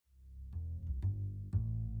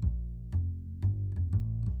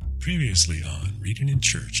Previously on Reading in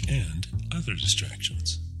Church and Other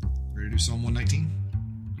Distractions. Ready to do Psalm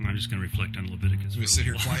 119? I'm just going to reflect on Leviticus. We sit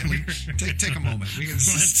here quietly. take a moment. We can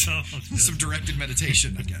some directed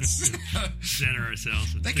meditation, I guess. Center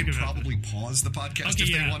ourselves. They could probably pause the podcast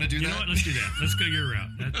if they want to do that. You know what? Let's do that. Let's go your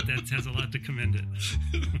route. That has a lot to commend it.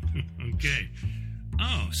 Okay.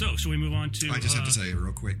 Oh, so we move on to... I just have to say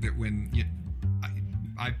real quick that when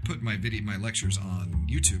I put my lectures on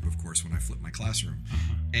YouTube, of course, when I flipped my classroom,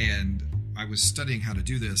 and I was studying how to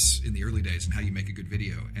do this in the early days and how you make a good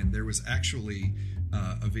video, and there was actually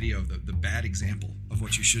a video of the bad example of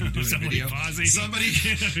what you shouldn't do in a video. Somebody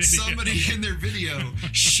in their video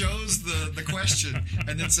shows the question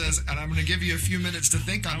and then says, and I'm going to give you a few minutes to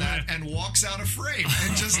think on that, and walks out of frame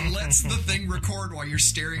and just lets the thing record while you're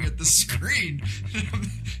staring at the screen.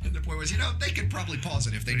 And the point was, they could probably pause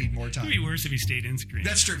it if they need more time. It would be worse if he stayed in screen.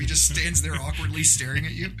 That's true. If he just stands there awkwardly staring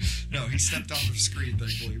at you. No, he stepped off the screen,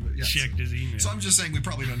 thankfully. But yeah, checked his email. So I'm just saying we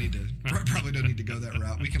probably don't need to go that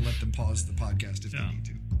route. We can let them pause the podcast if they need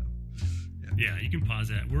to. Yeah, you can pause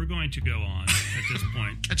that. We're going to go on at this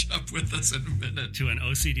point. Catch up with us in a minute. To an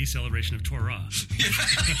OCD celebration of Torah.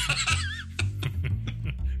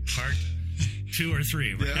 Part 2 or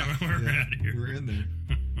 3. We're out here. We're in there.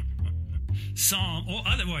 Psalm, or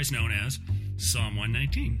otherwise known as Psalm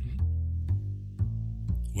 119.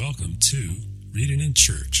 Welcome to Reading in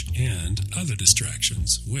Church and Other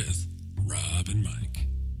Distractions with Rob and Mike.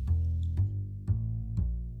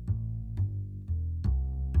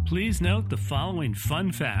 Please note the following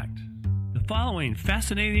fun fact. The following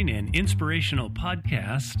fascinating and inspirational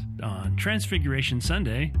podcast on Transfiguration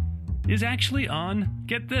Sunday is actually on,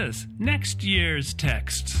 get this, next year's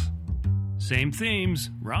texts. Same themes,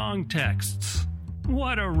 wrong texts.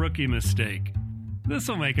 What a rookie mistake. This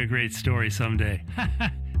will make a great story someday.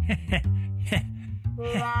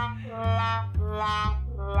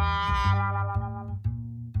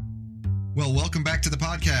 Well, welcome back to the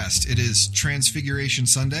podcast. It is Transfiguration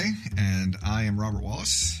Sunday, and I am Robert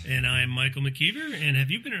Wallace. And I'm Michael McKeever. And have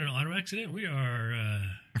you been in an auto accident? We are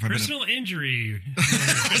personal injury.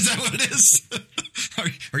 Is that what it is?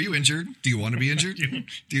 Are you injured? Do you want to be injured?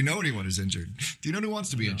 Do you know anyone who's injured? Do you know who wants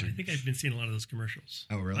to be injured? I think I've been seeing a lot of those commercials.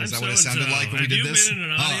 Oh, really? Is that what it sounded like when we did this? Have you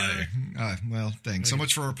been in an audio? Well, thanks. So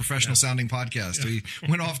much for our professional sounding podcast. We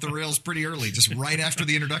went off the rails pretty early, just right after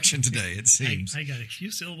the introduction today, it seems. I got a few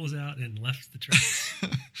syllables out and left the track.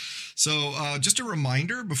 So just a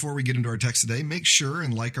reminder before we get into our text today, make sure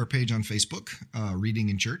and like our page on Facebook, Reading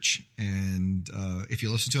in Church. And if you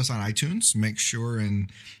listen to us on iTunes, make sure and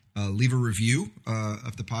leave a review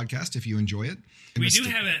of the podcast if you enjoy it. We do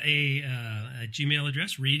have a Gmail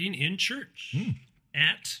address, readinginchurch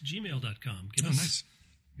at gmail.com. Nice.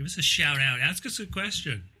 Give us a shout out. Ask us a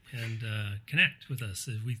question and connect with us.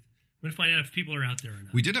 We're going to find out if people are out there or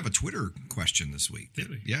not. We did have a Twitter question this week. Did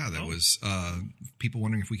we? Yeah, that was people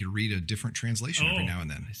wondering if we could read a different translation every now and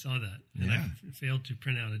then. I saw that. And I failed to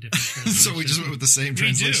print out a different translation. So we just went with the same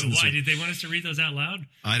translation. We do. Why? Did they want us to read those out loud?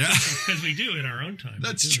 I know. Because we do in our own time.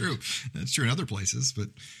 That's true. That's true in other places. But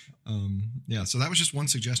so that was just one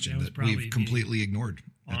one that we've completely ignored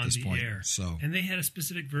at this point. Air. So, and they had a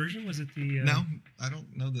specific version? Was it the... No, I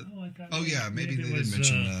don't know that. Maybe they did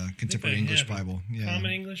mention Contemporary English Bible. Yeah.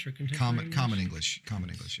 Common English or Contemporary English? Common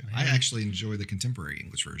English, yeah. I actually enjoy the Contemporary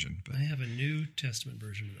English version. But I have a New Testament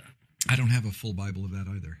version of that. I don't have a full Bible of that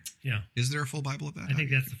either. Yeah. Is there a full Bible of that? I think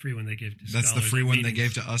that's the free one they gave to scholars. That's the free one they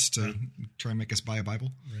gave to us to try and make us buy a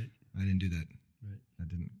Bible? Right. I didn't do that. Right.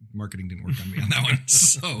 Marketing didn't work on me on that one.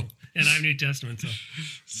 So, and I'm New Testament.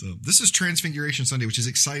 So this is Transfiguration Sunday, which is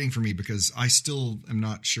exciting for me because I still am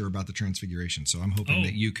not sure about the Transfiguration. So I'm hoping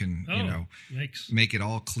that you can, make it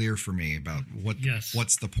all clear for me about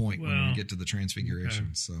what's the point when we get to the Transfiguration.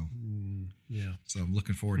 Okay. So, So I'm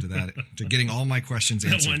looking forward to that, to getting all my questions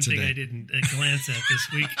answered today. One thing I didn't glance at this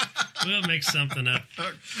week. We'll make something up.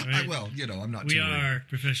 Right? I'm not. We are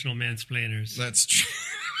professional mansplainers. That's true.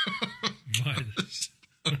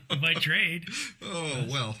 By trade. Oh,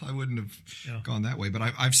 well, I wouldn't have gone that way. But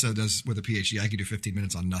I've said as with a PhD, I could do 15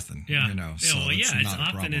 minutes on nothing. Yeah. It's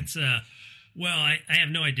often it's I have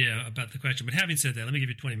no idea about the question. But having said that, let me give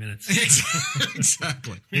you 20 minutes.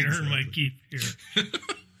 Exactly. You earn my keep here.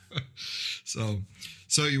 So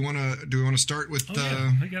do we want to start with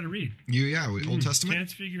I got to read. Old Testament?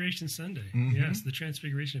 Transfiguration Sunday. Mm-hmm. Yes, the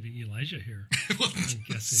transfiguration of Elijah here. I'm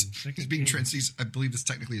guessing. I believe this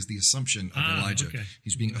technically is the assumption of Elijah. Okay.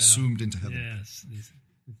 He's being assumed into heaven. Yes, it's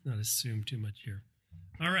not assumed too much here.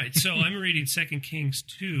 All right, so I'm reading 2 Kings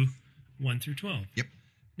 2, 1 through 12. Yep.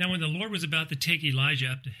 Now, when the Lord was about to take Elijah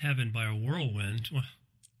up to heaven by a whirlwind,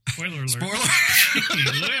 spoiler alert. Spoiler!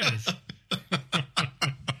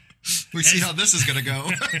 We see how this is going to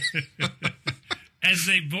go. As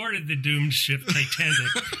they boarded the doomed ship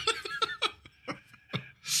Titanic,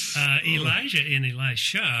 Elijah and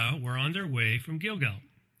Elisha were on their way from Gilgal.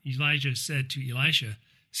 Elijah said to Elisha,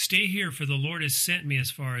 "Stay here, for the Lord has sent me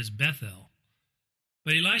as far as Bethel."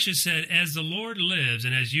 But Elisha said, "As the Lord lives,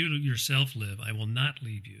 and as you yourself live, I will not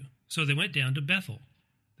leave you." So they went down to Bethel.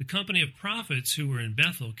 The company of prophets who were in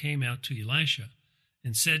Bethel came out to Elisha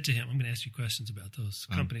and said to him, I'm going to ask you questions about those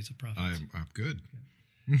companies of prophets. I'm good.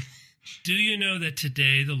 Do you know that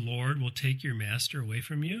today the Lord will take your master away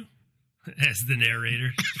from you? As the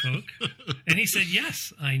narrator spoke. And he said,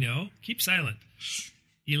 "Yes, I know. Keep silent."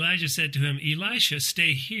 Elijah said to him, "Elisha,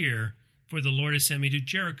 stay here, for the Lord has sent me to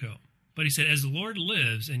Jericho." But he said, "As the Lord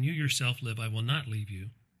lives, and you yourself live, I will not leave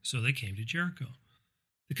you." So they came to Jericho.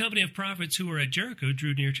 The company of prophets who were at Jericho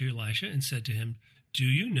drew near to Elisha and said to him, "Do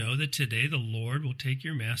you know that today the Lord will take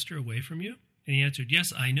your master away from you?" And he answered,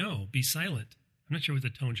 "Yes, I know. Be silent." I'm not sure what the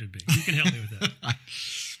tone should be. You can help me with that.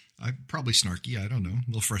 I'm probably snarky. I don't know. A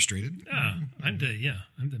little frustrated. I'm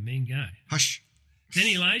the main guy. Hush. Then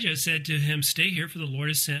Elijah said to him, "Stay here, for the Lord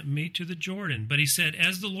has sent me to the Jordan." But he said,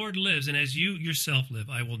 "As the Lord lives, and as you yourself live,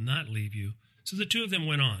 I will not leave you." So the two of them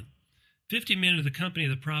went on. 50 men of the company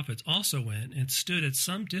of the prophets also went and stood at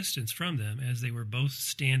some distance from them, as they were both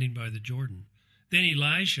standing by the Jordan. Then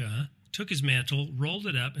Elisha took his mantle, rolled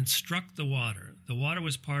it up, and struck the water. The water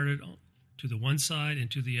was parted to the one side and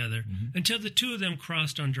to the other, until the two of them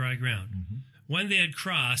crossed on dry ground. When they had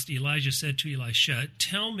crossed, Elijah said to Elisha,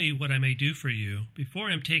 "Tell me what I may do for you before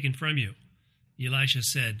I am taken from you." Elisha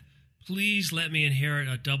said, "Please let me inherit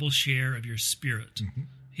a double share of your spirit."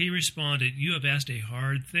 He responded, "You have asked a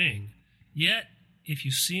hard thing. Yet, if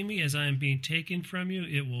you see me as I am being taken from you,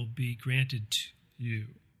 it will be granted to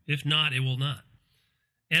you. If not, it will not."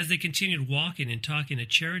 As they continued walking and talking, a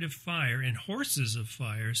chariot of fire and horses of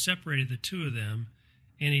fire separated the two of them,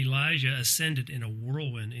 and Elijah ascended in a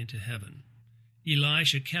whirlwind into heaven.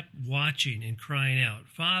 Elisha kept watching and crying out,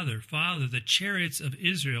 "Father, Father, the chariots of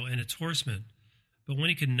Israel and its horsemen." But when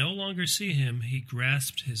he could no longer see him, he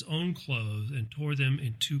grasped his own clothes and tore them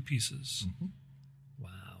in two pieces.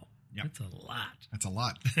 Wow. Yep. That's a lot. That's a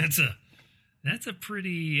lot. That's a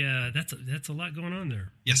pretty, that's a lot going on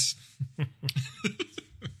there. Yes.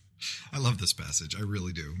 I love this passage. I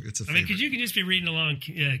really do. It's a favorite. Because you can just be reading along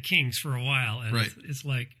Kings for a while, and right. it's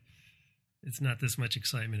like, it's not this much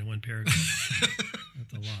excitement in one paragraph.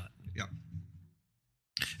 That's a lot. Yeah.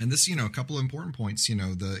 And this, a couple of important points,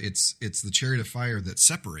 it's the chariot of fire that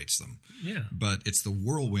separates them. Yeah. But it's the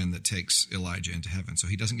whirlwind that takes Elijah into heaven. So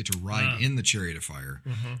he doesn't get to ride in the chariot of fire.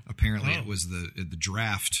 Apparently it was the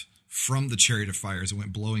draft from the chariot of fire as it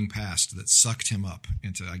went blowing past that sucked him up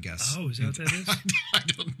into, I guess. Oh, is that what that is? I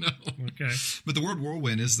don't know. Okay. But the word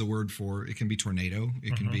whirlwind is the word for, it can be tornado.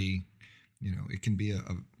 It can be, it can be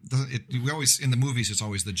we always, in the movies, it's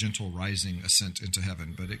always the gentle rising ascent into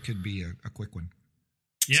heaven, but it could be a quick one.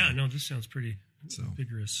 Yeah, no, this sounds pretty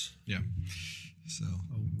vigorous. Yeah. So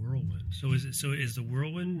a whirlwind. So is the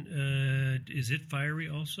whirlwind, is it fiery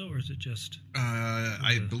also, or is it just?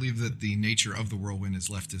 I believe that the nature of the whirlwind is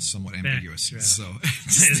left as somewhat ambiguous. So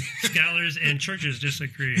scholars and churches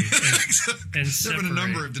disagree. And there have been a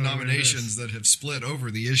number of denominations that have split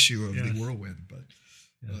over the issue of the whirlwind, but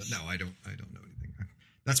no, I don't know anything.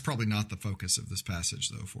 That's probably not the focus of this passage,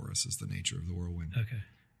 though. For us, is the nature of the whirlwind. Okay.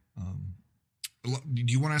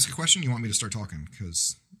 Do you want to ask a question? Or you want me to start talking?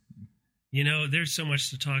 Because there's so much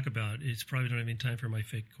to talk about. It's probably don't have any time for my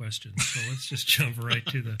fake questions. So let's just jump right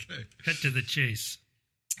to the cut to the chase.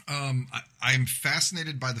 I'm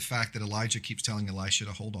fascinated by the fact that Elijah keeps telling Elisha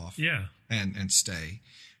to hold off, and stay.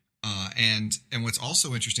 And what's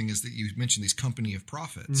also interesting is that you mentioned these company of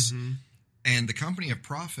prophets, and the company of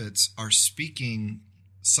prophets are speaking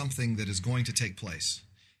something that is going to take place.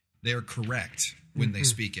 They are correct when they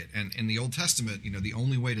speak it. And in the Old Testament, the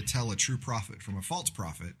only way to tell a true prophet from a false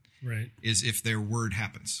prophet is if their word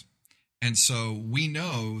happens. And so we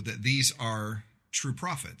know that these are true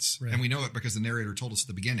prophets. Right. And we know it because the narrator told us at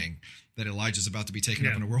the beginning that Elijah's about to be taken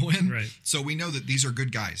up in a whirlwind. Right. So we know that these are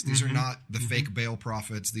good guys. These are not the fake Baal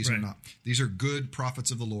prophets. These are good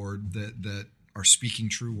prophets of the Lord that are speaking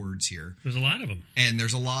true words here. There's a lot of them. And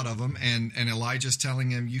there's a lot of them. And Elijah's telling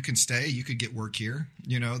him, you can stay, you could get work here.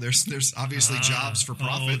 There's obviously jobs for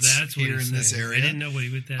prophets here in this area. I didn't know what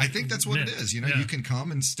I think that's what it is. You can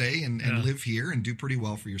come and stay and live here and do pretty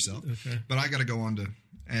well for yourself. Okay. But I got to go on to,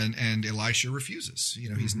 and Elisha refuses.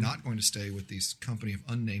 He's not going to stay with these company of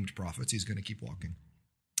unnamed prophets. He's going to keep walking.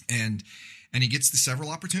 And he gets the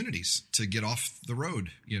several opportunities to get off the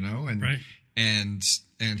road,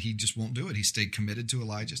 and he just won't do it. He stayed committed to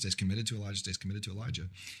Elijah, stays committed to Elijah, stays committed to Elijah.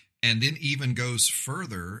 And then even goes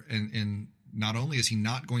further, and not only is he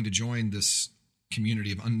not going to join this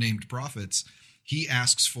community of unnamed prophets, he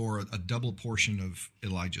asks for a double portion of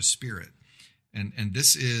Elijah's spirit. And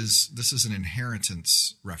this is an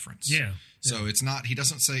inheritance reference. Yeah. So he's not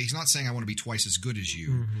saying I want to be twice as good as you.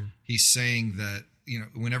 Mm-hmm. He's saying that,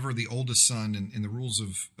 whenever the oldest son in the rules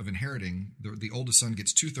of inheriting, the oldest son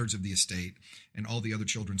gets 2/3 of the estate, and all the other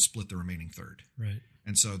children split the remaining third. Right.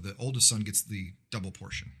 And so the oldest son gets the double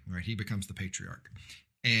portion, right? He becomes the patriarch.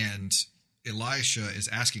 And Elisha is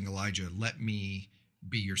asking Elijah, let me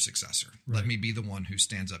be your successor. Right. Let me be the one who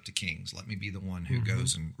stands up to kings. Let me be the one who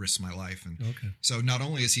goes and risks my life. And so not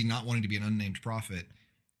only is he not wanting to be an unnamed prophet,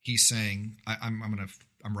 he's saying, I'm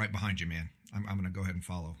right behind you, man. I'm going to go ahead and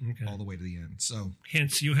follow all the way to the end. So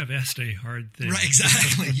hence, you have asked a hard thing. Right,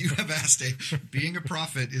 exactly. You have asked being a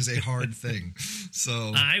prophet is a hard thing.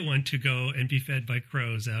 So I want to go and be fed by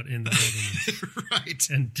crows out in the wilderness. Right.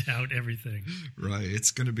 And doubt everything. Right.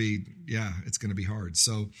 It's going to be hard.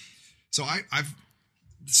 So I've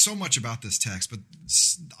so much about this text, but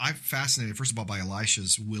I'm fascinated, first of all, by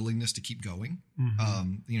Elisha's willingness to keep going.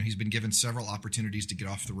 Mm-hmm. He's been given several opportunities to get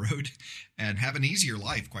off the road and have an easier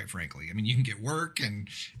life, quite frankly. I mean, you can get work and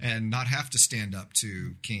not have to stand up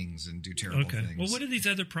to kings and do terrible things. Well, what did these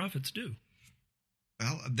other prophets do?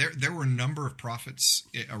 Well, there were a number of prophets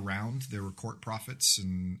around. There were court prophets,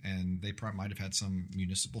 and they might have had some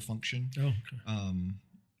municipal function. Oh, okay.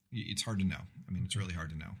 It's hard to know. I mean, it's really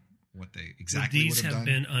hard to know what they exactly would have done.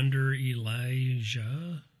 Been under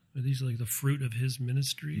Elijah? Are these like the fruit of his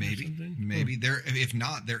ministry? Maybe, or something? maybe they're. If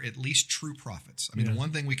not, they're at least true prophets. I mean, the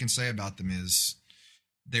one thing we can say about them is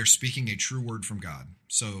they're speaking a true word from God.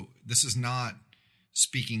 So this is not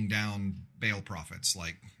speaking down Baal prophets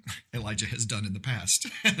like Elijah has done in the past,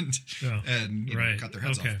 and cut their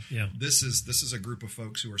heads off. Yeah. This is a group of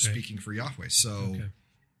folks who are speaking for Yahweh. So.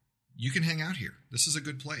 You can hang out here. This is a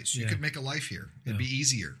good place. You could make a life here. It'd be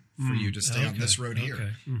easier for you to stay on this road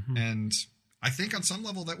here. Mm-hmm. And I think on some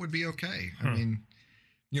level that would be okay. I mean,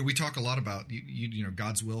 we talk a lot about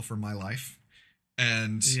God's will for my life,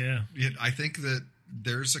 and I think that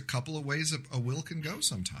there's a couple of ways a will can go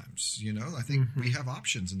sometimes. I think we have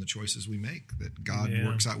options in the choices we make that God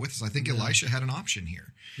works out with us. I think Elisha had an option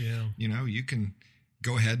here. Yeah. You can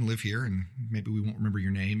go ahead and live here, and maybe we won't remember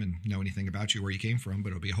your name and know anything about you, where you came from, but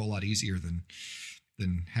it'll be a whole lot easier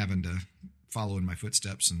than having to follow in my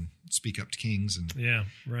footsteps and speak up to kings. And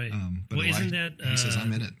right. But well, isn't that he says,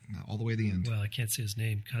 I'm in it all the way to the end. Well, I can't say his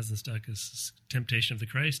name. Kazenstock's temptation of the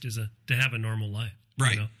Christ is to have a normal life.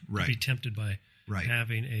 Right. To be tempted by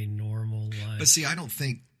having a normal life. But see, I don't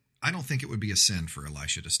think it would be a sin for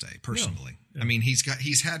Elisha to stay, personally. No. I mean,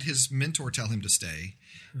 he's had his mentor tell him to stay.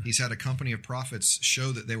 He's had a company of prophets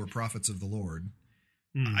show that they were prophets of the Lord.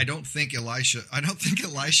 I don't think Elisha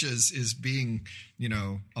is being,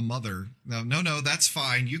 a mother. No, that's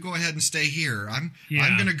fine. You go ahead and stay here. I'm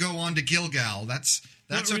going to go on to Gilgal. That's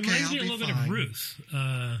okay. It reminds I'll me a be little fine. bit of Ruth.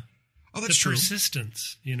 That's true.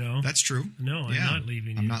 Persistence, That's true. No, I'm not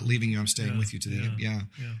leaving you. I'm not leaving you. I'm staying with you to the end. Yeah.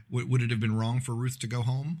 Would it have been wrong for Ruth to go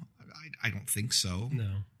home? I don't think so. No.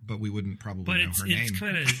 But we wouldn't probably know her name. But it's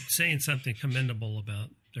kind of saying something commendable about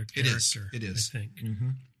their character. It is. I think. Mm-hmm.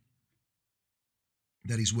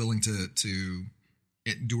 That he's willing to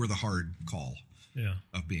endure the hard call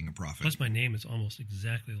of being a prophet. Plus, my name is almost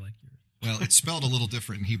exactly like yours. Well, it's spelled a little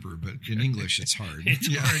different in Hebrew, but in English it's hard. It's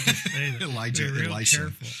hard to say that. Elisha.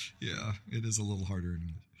 Careful. Yeah, it is a little harder in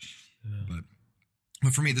English. Yeah.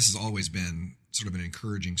 But for me, this has always been sort of an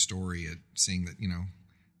encouraging story at seeing that,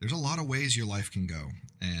 there's a lot of ways your life can go,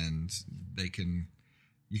 and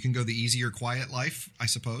you can go the easier, quiet life, I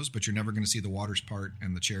suppose, but you're never going to see the waters part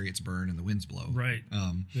and the chariots burn and the winds blow. Right.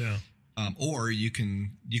 Or you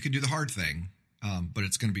can do the hard thing, but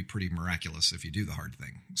it's going to be pretty miraculous if you do the hard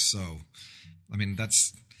thing. So, I mean,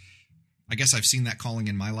 I guess I've seen that calling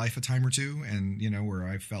in my life a time or two, and, where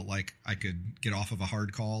I felt like I could get off of a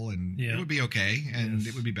hard call and it would be okay, and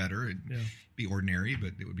it would be better. It'd be ordinary,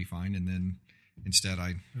 but it would be fine. And then instead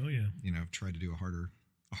I, tried to do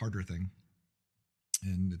a harder thing.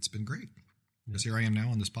 And it's been great. Because here I am now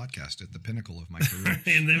on this podcast at the pinnacle of my career.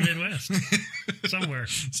 In the Midwest. Somewhere.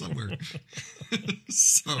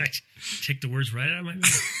 So. I take the words right out of my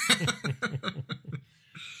mouth.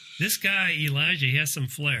 This guy, Elijah, he has some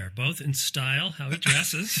flair, both in style, how he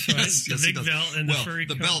dresses, right? The big belt and the furry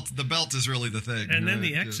coat. The belt is really the thing. And then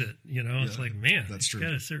the exit, it's like, man, that's true.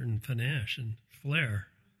 Got a certain panache and flair.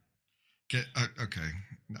 Okay,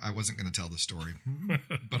 I wasn't going to tell the story,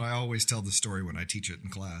 but I always tell the story when I teach it in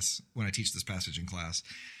class, when I teach this passage in class.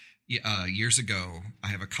 Years ago, I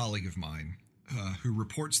have a colleague of mine who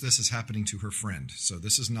reports this as happening to her friend. So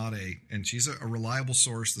this is not and she's a reliable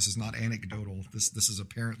source. This is not anecdotal. This is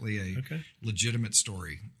apparently a legitimate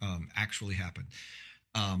story, actually happened.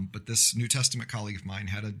 But this New Testament colleague of mine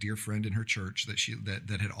had a dear friend in her church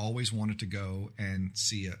that had always wanted to go and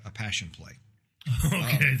see a passion play.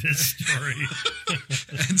 Okay, this story.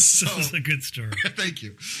 And so, this is a good story. Thank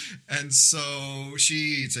you. And so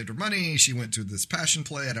she saved her money. She went to this passion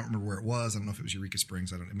play. I don't remember where it was. I don't know if it was Eureka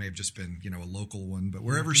Springs. It may have just been, a local one. But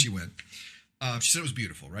wherever she went, she said it was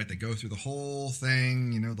beautiful, right? They go through the whole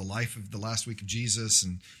thing, the life of the last week of Jesus,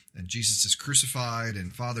 and Jesus is crucified,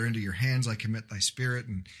 and Father, into your hands I commit thy spirit,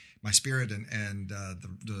 and my spirit, and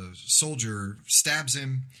the soldier stabs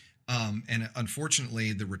him. And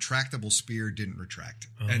unfortunately, the retractable spear didn't retract.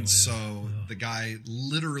 The guy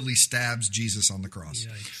literally stabs Jesus on the cross,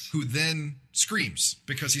 who then screams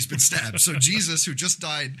because he's been stabbed. So Jesus, who just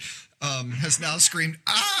died, has now screamed,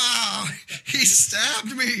 "Ah! He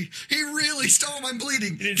stabbed me! He really stole! I'm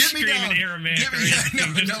bleeding! Get me down!" Aramaic,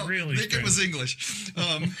 no, really I think it was English.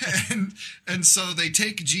 And so they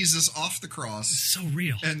take Jesus off the cross. It's so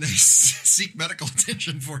real. And they seek medical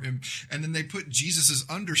attention for him. And then they put Jesus's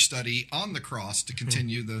understudy on the cross to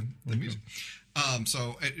continue the music.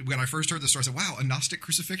 So when I first heard the story, I said, wow, a Gnostic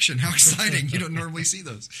crucifixion. How exciting. You don't normally see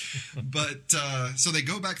those. But so they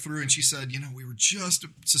go back through, and she said, we were just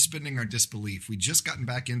suspending our disbelief. We'd just gotten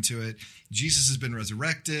back into it. Jesus has been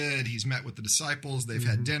resurrected. He's met with the disciples. They've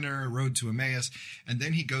had dinner, road to Emmaus. And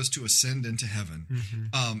then he goes to ascend into heaven.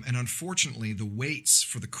 And unfortunately, the weights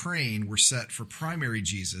for the crane were set for primary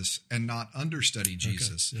Jesus and not understudy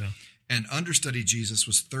Jesus. Okay. Yeah. And understudy Jesus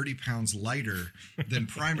was 30 pounds lighter than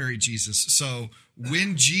primary Jesus. So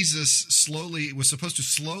when Jesus was supposed to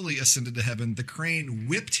slowly ascend into heaven, the crane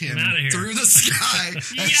whipped him through the sky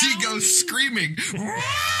as he goes screaming,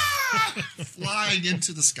 flying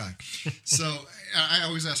into the sky. So I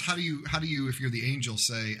always ask, how do you, if you're the angel,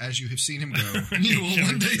 say, as you have seen him go, you will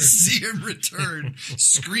one day see him return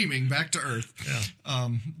screaming back to earth. Yeah.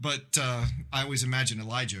 But I always imagine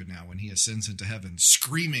Elijah now when he ascends into heaven,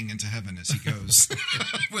 screaming into heaven as he goes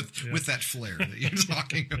with that flair that you're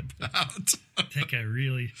talking about. That guy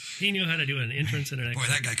he knew how to do an entrance and an exit. Boy,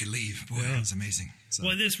 that guy could leave. Boy, that was amazing. So.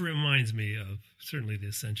 Well, this reminds me of certainly the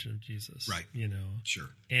ascension of Jesus. Right.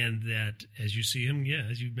 Sure. And that as you see him,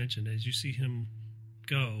 as you mentioned, as you see him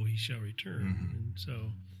go, he shall return. And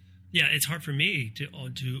so, it's hard for me to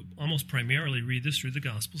almost primarily read this through the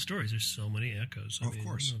gospel stories. There's so many echoes. Of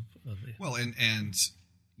course. Well, and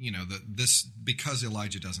this because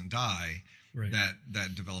Elijah doesn't die. Right.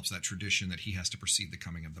 That develops that tradition that he has to precede the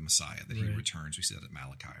coming of the Messiah, that he returns. We see that at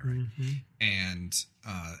Malachi, right? And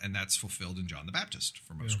that's fulfilled in John the Baptist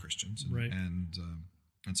for most Christians, and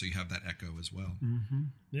so you have that echo as well.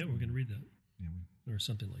 Yeah, we're going to read that, or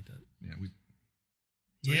something like that.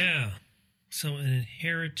 So an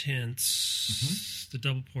inheritance, the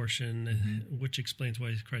double portion, which explains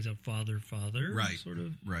why he cries out, "Father, Father," sort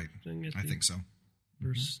of thing. I think so.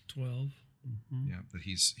 Verse 12. Yeah, that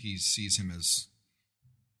he sees him as,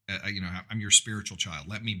 I'm your spiritual child.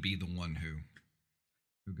 Let me be the one who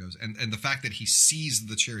goes. And the fact that he sees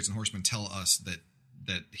the chariots and horsemen tell us that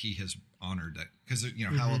he has honored that, because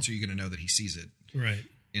how else are you going to know that he sees it? Right.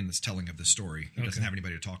 In this telling of the story, he doesn't have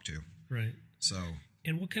anybody to talk to. Right. So.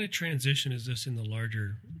 And what kind of transition is this in the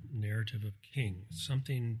larger narrative of Kings?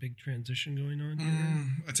 Something big transition going on here?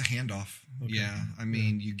 It's a handoff. Okay. Yeah, I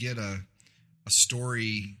mean, you get a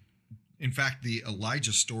story. In fact, the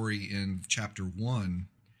Elijah story in chapter 1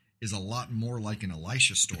 is a lot more like an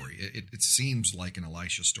Elisha story. It seems like an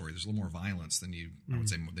Elisha story. There's a little more violence than you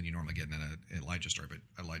normally get in an Elijah story. But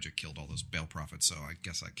Elijah killed all those Baal prophets, so I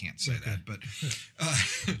guess I can't say that.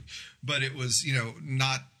 But it was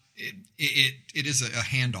not. It is a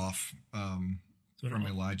handoff from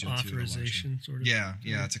Elijah to authorization, sort of. Yeah.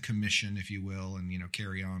 It's a commission, if you will, and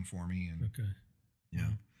carry on for me. And,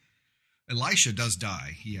 yeah. Elisha does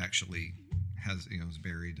die. He actually is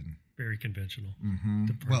buried and very conventional.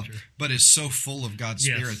 Well, but is so full of God's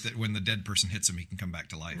Spirit that when the dead person hits him, he can come back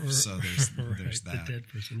to life. So there's that. The dead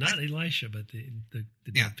person, not Elisha, but the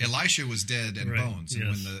dead person. Elisha was dead and bones,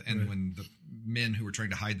 and when the men who were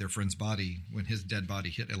trying to hide their friend's body, when his dead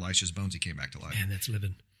body hit Elisha's bones, he came back to life. Man, that's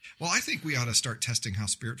living. Well, I think we ought to start testing how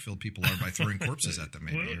spirit-filled people are by throwing corpses at them,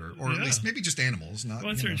 maybe, or at least maybe just animals. Not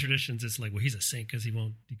in certain traditions, it's like, well, he's a saint because he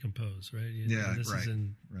won't decompose, right? And this is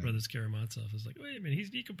in Brothers Karamazov. It's like, wait a minute, he's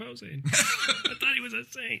decomposing. I thought he was a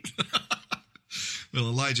saint. Well,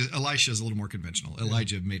 Elisha is a little more conventional.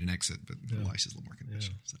 Elijah made an exit, but Elisha is a little more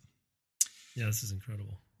conventional. So. Yeah, this is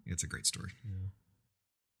incredible. It's a great story.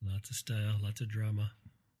 Yeah. Lots of style, lots of drama,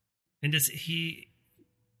 and does he?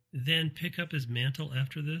 then pick up his mantle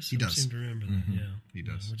after this? He does. I seem to remember that, yeah. He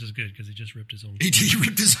does. Which is good because he just ripped his own He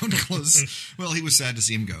ripped his own clothes. Well, he was sad to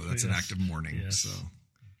see him go. That's an act of mourning. Yes. So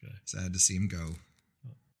Okay. sad to see him go.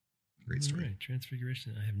 Great story. All right,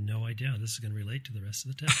 Transfiguration. I have no idea how this is going to relate to the rest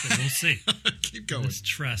of the text, but we'll see. Keep going. Let's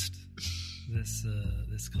trust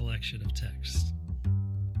this collection of text.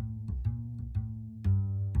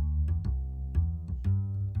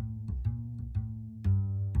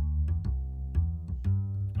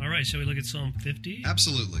 All right, shall we look at Psalm 50?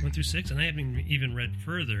 Absolutely. 1 through 6? And I haven't even read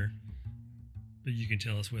further, but you can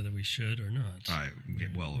tell us whether we should or not.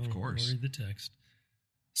 Of course. I'll read the text.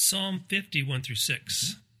 Psalm 50, 1 through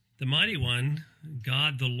 6. The Mighty One,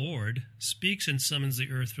 God the Lord, speaks and summons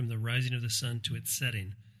the earth from the rising of the sun to its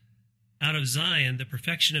setting. Out of Zion, the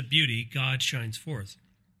perfection of beauty, God shines forth.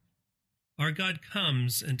 Our God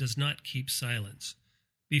comes and does not keep silence.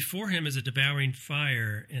 Before him is a devouring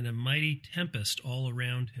fire and a mighty tempest all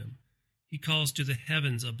around him. He calls to the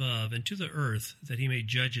heavens above and to the earth that he may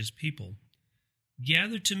judge his people.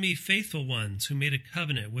 Gather to me faithful ones who made a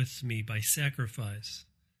covenant with me by sacrifice.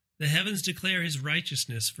 The heavens declare his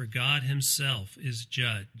righteousness, for God himself is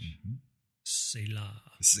judge. Mm-hmm. Selah.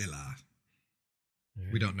 Selah.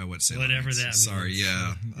 We don't know what Selah Whatever means. that means. Sorry,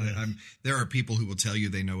 yeah. Yeah. There are people who will tell you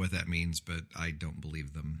they know what that means, but I don't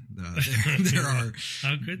believe them. There are.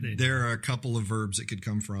 How could they? There are a couple of verbs it could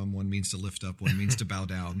come from. One means to lift up. One means to bow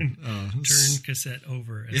down. Turn cassette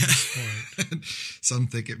over at this point. Some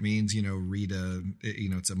think it means read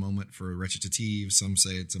it's a moment for recitative. Some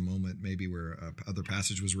say it's a moment maybe where other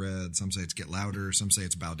passage was read. Some say it's get louder. Some say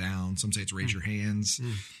it's bow down. Some say it's raise your hands.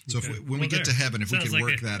 So Okay. when we get to heaven, if we can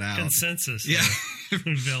work that out, consensus. yeah.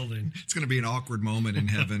 Building. It's going to be an awkward moment in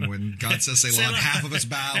heaven when God says Selah, and half of us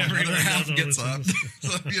bow and the other half gets up.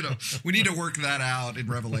 So, we need to work that out in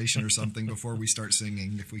Revelation or something before we start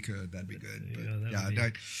singing. If we could, that'd be good.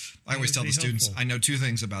 But I always tell the students, helpful. I know two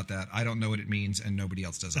things about that. I don't know what it means, and nobody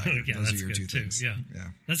else does either. Yeah, Those that's are your good two too. things. Yeah.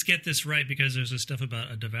 Let's get this right because there's this stuff about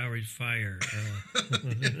a devouring fire.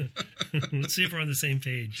 Let's see if we're on the same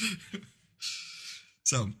page.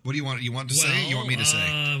 So, what do you want? You want to say? You want me to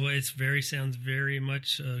say? Well, sounds very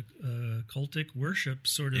much cultic worship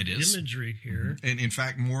sort of It is. imagery here. And in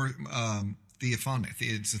fact, more theophonic.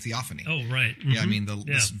 It's a theophany. Oh, right. Mm-hmm. Yeah, I mean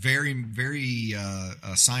this very, very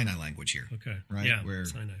Sinai language here. Okay. Right, Yeah, where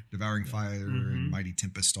Sinai. devouring fire and mighty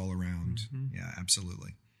tempest all around. Yeah,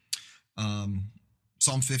 absolutely.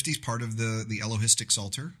 Psalm 50 is part of the Elohistic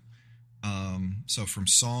Psalter. So from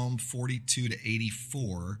Psalm 42 to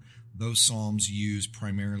 84, those psalms use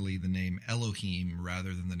primarily the name Elohim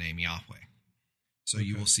rather than the name Yahweh. So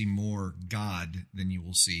you will see more God than you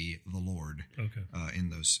will see the Lord in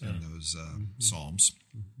those psalms.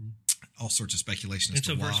 All sorts of speculation as And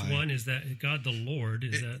so to why. verse 1 is that God the Lord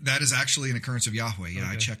is that. That is actually an occurrence of Yahweh. Yeah,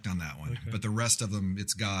 I Okay. checked on that one. Okay. But the rest of them,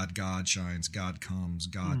 it's God. God shines. God comes.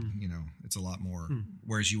 God. It's a lot more.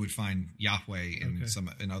 Whereas you would find Yahweh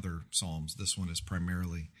in other psalms. This one is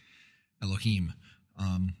primarily Elohim.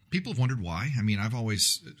 People have wondered why. I mean, I've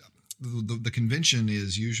always the convention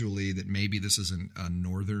is usually that maybe this is a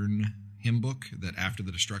northern hymn book that after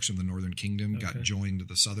the destruction of the northern kingdom got joined to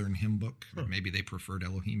the southern hymn book. Or maybe they preferred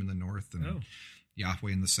Elohim in the north and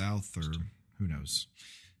Yahweh in the south, or who knows.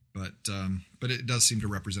 But it does seem to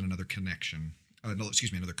represent another connection.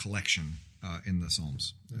 Another collection in the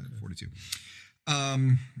Psalms 42.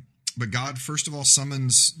 But God first of all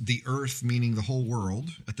summons the earth, meaning the whole world,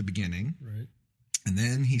 at the beginning. Right. And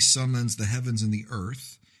then he summons the heavens and the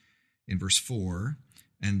earth in verse 4.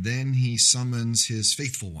 And then he summons his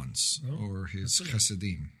faithful ones, or his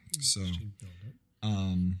chassidim. So,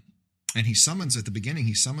 and he summons at the beginning,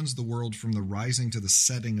 he summons the world from the rising to the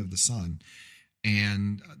setting of the sun.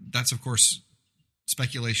 And that's, of course,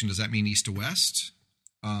 speculation. Does that mean east to west?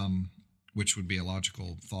 Which would be a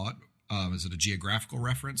logical thought. Is it a geographical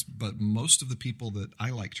reference? But most of the people that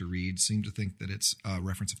I like to read seem to think that it's a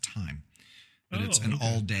reference of time. That it's an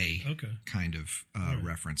all-day kind of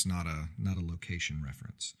reference, not a location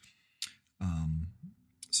reference.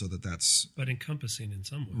 So that's but encompassing in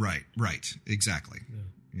some way. Right, exactly.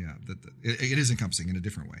 Yeah, it is encompassing in a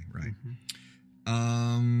different way, right?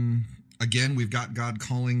 Again, we've got God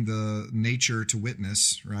calling the nature to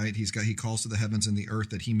witness, right? He calls to the heavens and the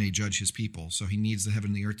earth that he may judge his people. So he needs the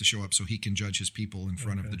heaven and the earth to show up so he can judge his people in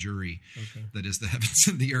front of the jury that is the heavens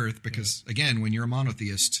and the earth. Because again, when you're a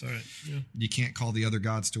monotheist, you can't call the other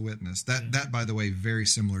gods to witness. That, by the way, very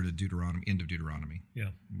similar to Deuteronomy, end of Deuteronomy. Yeah,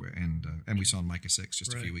 and we saw in Micah 6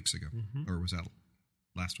 just a few weeks ago, or was that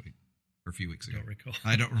last week or a few weeks ago? I don't recall.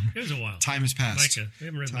 I don't remember. It was a while. Time has passed. Micah. We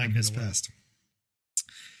haven't read Time Micah has in a while. passed.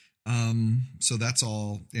 So that's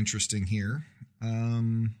all interesting here.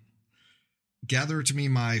 Gather to me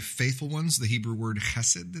my faithful ones, the Hebrew word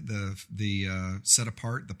chesed, the set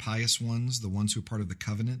apart, the pious ones, the ones who are part of the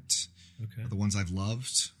covenant, the ones I've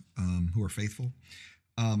loved, who are faithful,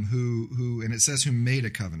 who, and it says who made a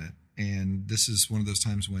covenant. And this is one of those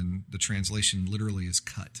times when the translation literally is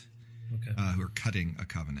cut. Who are cutting a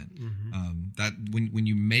covenant. That when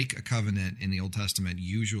you make a covenant in the Old Testament,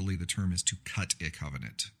 usually the term is to cut a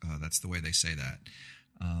covenant. That's the way they say that.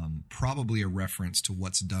 Probably a reference to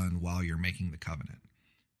what's done while you're making the covenant.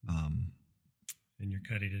 And you're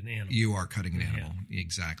cutting an animal. You are cutting an animal,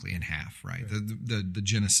 exactly, in half, right? The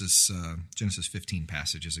Genesis 15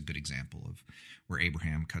 passage is a good example of where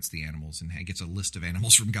Abraham cuts the animals and gets a list of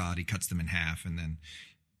animals from God. He cuts them in half, and then.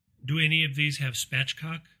 Do any of these have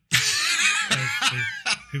spatchcock?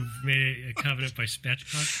 Who've made a covenant by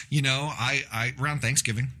spatchcock? You know, I around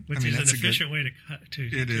Thanksgiving, which is an efficient way to cut.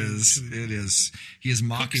 It is. He is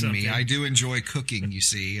mocking me. I do enjoy cooking, you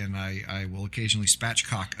see, and I will occasionally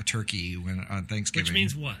spatchcock a turkey on Thanksgiving. Which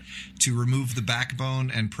means what? To remove the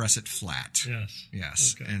backbone and press it flat.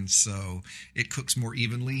 Yes. Okay. And so it cooks more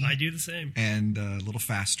evenly. I do the same. And a little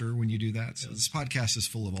faster when you do that. So this podcast is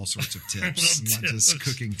full of all sorts of tips, not just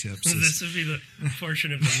cooking tips. This would be the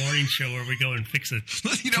portion of the morning show where we go and fix a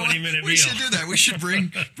 20-minute meal. We should do that. We should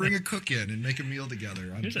bring a cook in and make a meal together.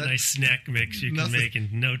 There's a nice snack mix you can make in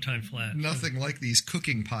no time flat. Nothing like these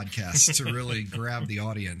cooking podcasts to really grab the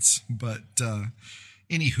audience. But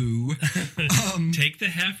anywho, take the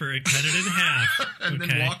heifer and cut it in half, and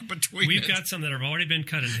then walk between. We've got some that have already been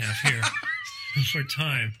cut in half here for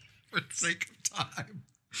time. For the sake of time.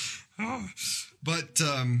 Oh. But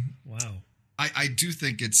wow, I do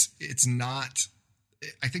think it's not.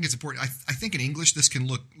 I think it's important. I think in English this can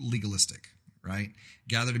look legalistic, right?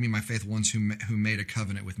 Gather to me my faithful ones who made a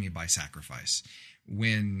covenant with me by sacrifice.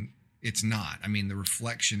 When it's not. I mean, the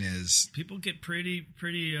reflection is people get pretty.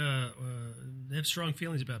 They have strong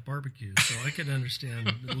feelings about barbecue, so I could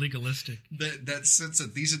understand legalistic. That sense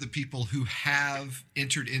that these are the people who have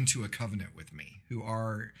entered into a covenant with me, who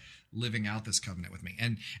are living out this covenant with me,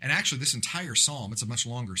 and actually this entire psalm, it's a much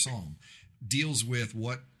longer psalm, deals with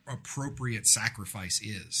what appropriate sacrifice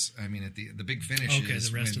is. I mean, at the big finish is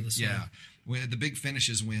the rest of the song. Yeah, when the big finish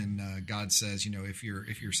is when God says, you know, if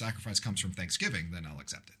your sacrifice comes from thanksgiving, then I'll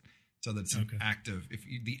accept it. So that's an act of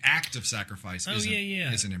the act of sacrifice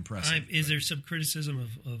isn't impressive. Is there some criticism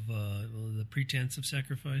of the pretense of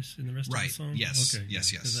sacrifice in the rest of the song? Yes. Okay.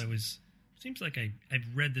 Yes. Because seems like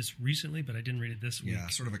I've read this recently, but I didn't read it this week. Yeah,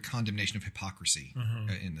 sort of a condemnation of hypocrisy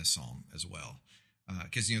in this psalm as well.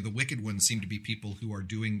 Because the wicked ones seem to be people who are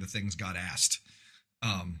doing the things God asked,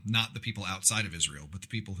 not the people outside of Israel, but the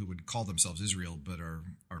people who would call themselves Israel but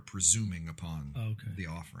are presuming upon the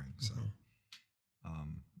offering. So,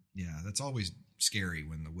 that's always scary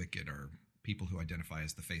when the wicked are people who identify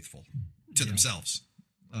as the faithful to themselves.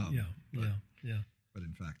 But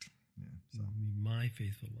in fact, so my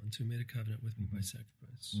faithful ones who made a covenant with me by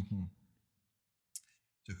sacrifice.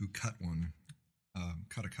 So who cut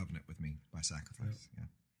a covenant with me by sacrifice,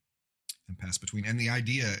 and pass between. And the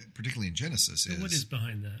idea, particularly in Genesis, is what is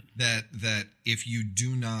behind that? That if you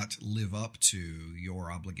do not live up to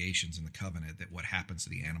your obligations in the covenant, that what happens to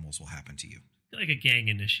the animals will happen to you. Like a gang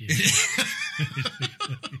initiation.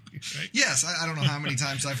 Right? Yes, I don't know how many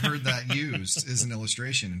times I've heard that used as an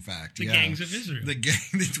illustration. In fact, the gangs of Israel,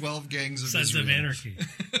 the 12 gangs of Sons Israel, Sons of Anarchy.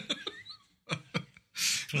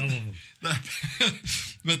 12 of them.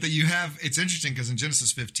 But that you have, it's interesting because in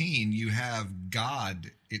Genesis 15, you have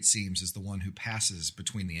God, it seems, is the one who passes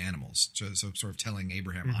between the animals. So sort of telling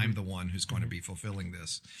Abraham, I'm the one who's going to be fulfilling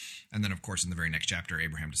this. And then, of course, in the very next chapter,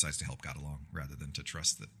 Abraham decides to help God along rather than to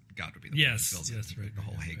trust that God would be the one who fulfills it. Right, the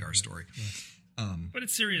whole Hagar story. Right. But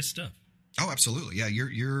it's serious stuff. Oh, absolutely. Yeah,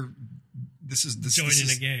 this is joining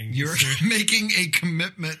a gang. You're making a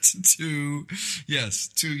commitment to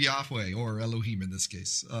Yahweh or Elohim in this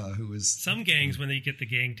case, who is some gangs. When they get the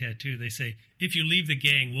gang tattoo, they say, "If you leave the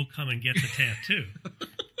gang, we'll come and get the tattoo."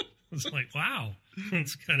 It's like, wow,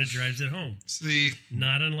 it kind of drives it home. See,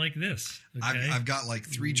 not unlike this. Okay? I've got like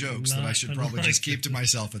 3 jokes that I should probably just keep to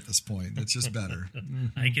myself at this point. It's just better.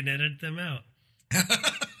 I can edit them out.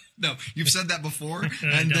 No, you've said that before,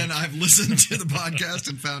 and then I've listened to the podcast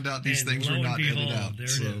and found out these things were not edited out. There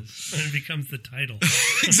it is. And it becomes the title.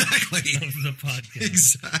 Exactly. Of the podcast.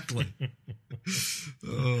 Exactly.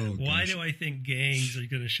 Oh, why do I think gangs are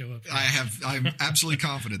going to show up? I'm absolutely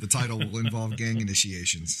confident the title will involve gang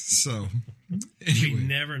initiations. So, anyway. We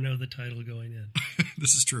never know the title going in.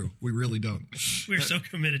 This is true. We really don't. We're so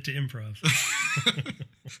committed to improv.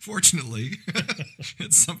 Fortunately,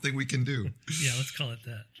 it's something we can do. Yeah, let's call it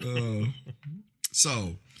that.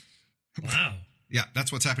 So. Wow. Yeah,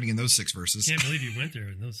 that's what's happening in those 6 verses. Can't believe you went there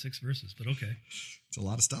in those 6 verses, but okay. It's a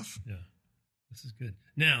lot of stuff. Yeah, this is good.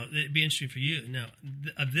 Now, it'd be interesting for you. Now,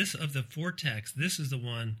 of the 4 texts, this is the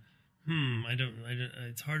one. I don't.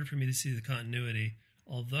 It's harder for me to see the continuity.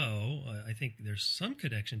 Although I think there's some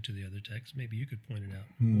connection to the other texts. Maybe you could point it out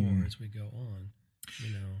more as we go on.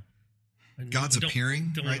 God's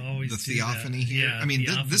appearing, right? The theophany here. Yeah, I mean,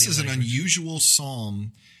 this is an language. unusual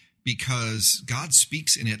psalm because God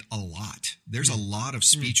speaks in it a lot. There's a lot of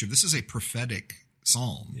speech. This is a prophetic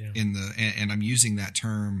psalm and I'm using that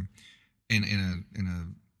term in a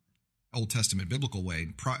Old Testament biblical way.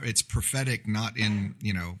 It's prophetic, not in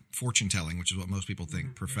fortune telling, which is what most people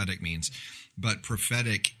think prophetic means, but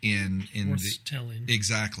prophetic in telling.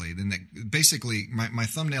 Exactly. Then basically, my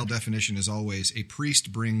thumbnail definition is always: a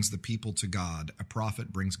priest brings the people to God, a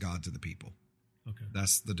prophet brings God to the people. Okay,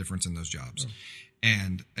 that's the difference in those jobs. Oh.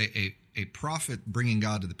 And a prophet bringing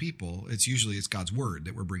God to the people, it's God's word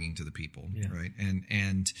that we're bringing to the people, right?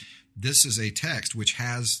 And this is a text which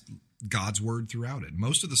has God's word throughout it.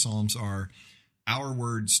 Most of the Psalms are our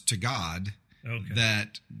words to God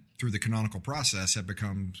that through the canonical process have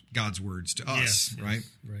become God's words to us, right?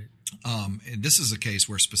 Right. And this is a case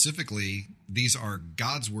where specifically these are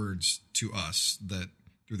God's words to us that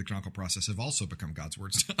through the canonical process have also become God's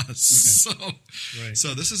words to us. Okay.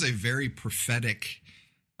 So this is a very prophetic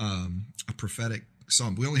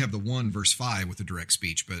psalm. We only have the 1 verse 5 with the direct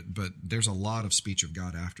speech, but there's a lot of speech of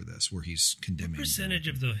God after this where he's condemning. What percentage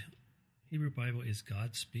of the Hebrew Bible is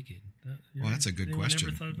God speaking? Well, that's a good question.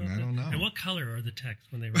 Never thought about I don't know. And what color are the texts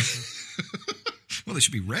when they write them? Well, they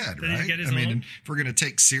should be red, Did he right? get his I mean, own? if we're going to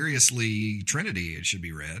take seriously Trinity, it should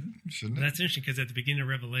be red, shouldn't it? That's interesting because at the beginning of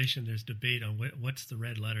Revelation, there's debate on what's the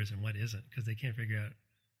red letters and what isn't because they can't figure out.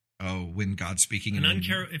 Oh, when God's speaking.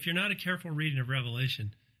 If you're not a careful reading of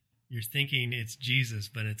Revelation, you're thinking it's Jesus,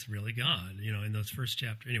 but it's really God, in those first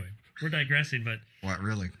chapters. Anyway, we're digressing, but... What,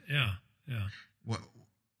 really? Yeah. What?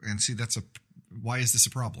 And see, why is this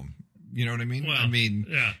a problem? You know what I mean? Well,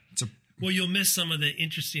 it's a... Well, you'll miss some of the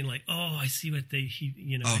interesting, I see what I see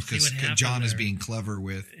what happened John is there. being clever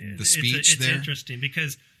with the speech it's there. Interesting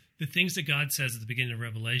because the things that God says at the beginning of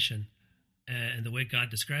Revelation and the way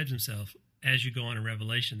God describes himself, as you go on in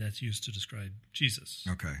Revelation, that's used to describe Jesus.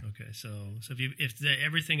 Okay. So if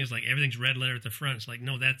everything is like everything's red letter at the front, it's like,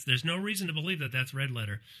 no, there's no reason to believe that's red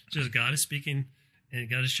letter. It's just God is speaking and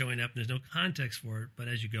God is showing up and there's no context for it. But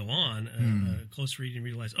as you go on, close reading,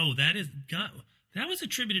 realize, that is God. That was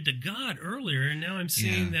attributed to God earlier, and now I'm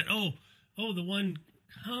seeing that, the one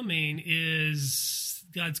coming is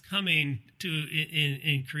God's coming to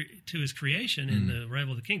his creation in the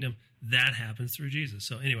arrival of the kingdom. That happens through Jesus.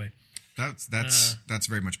 So anyway, that's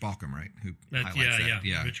very much Bauckham, right? Who highlights that?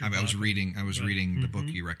 Yeah. I was reading the book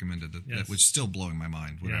you recommended that was still blowing my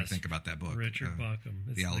mind when I think about that book. Richard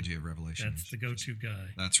Bauckham, Theology of Revelation. That's the go-to guy.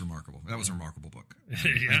 That's remarkable. That was a remarkable book.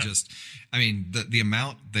 Yeah. The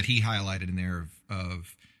amount that he highlighted in there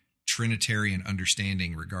of Trinitarian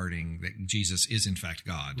understanding regarding that Jesus is in fact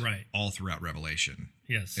God, right, all throughout Revelation.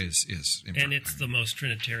 Yes, is and it's the most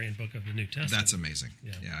Trinitarian book of the New Testament. That's amazing.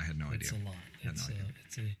 Yeah, I had no idea. It's a lot.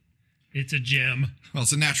 It's a gem. Well,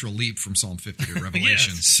 it's a natural leap from Psalm 50 to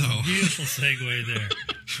Revelation. Yes, so beautiful segue there.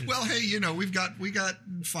 Well, hey, we got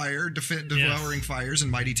fire, devouring fires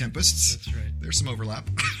and mighty tempests. That's right. There's some overlap.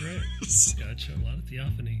 That's right. God showed a lot of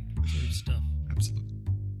theophany sort of stuff. Absolutely.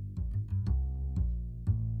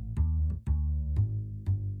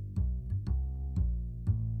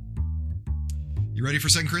 You ready for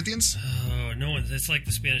 2 Corinthians? Oh, no one's. It's like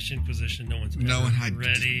the Spanish Inquisition. No one's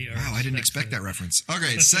ready. Wow, I didn't expect that reference.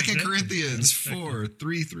 Okay, 2 Corinthians 4,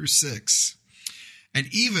 3 through 6. And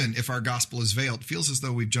even if our gospel is veiled, it feels as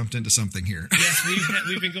though we've jumped into something here. Yes,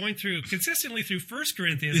 we've been going consistently through 1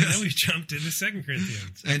 Corinthians, and then we've jumped into 2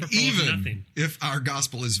 Corinthians. And even if our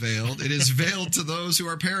gospel is veiled, it is veiled to those who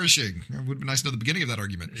are perishing. It would be nice to know the beginning of that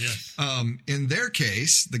argument. Yes. In their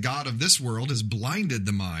case, the God of this world has blinded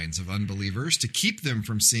the minds of unbelievers to keep them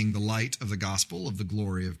from seeing the light of the gospel of the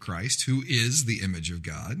glory of Christ, who is the image of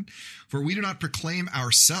God. For we do not proclaim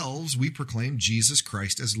ourselves, we proclaim Jesus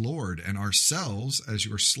Christ as Lord, and ourselves as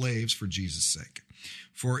your slaves for Jesus' sake.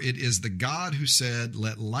 For it is the God who said,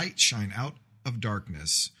 "Let light shine out of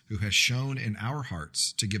darkness," who has shone in our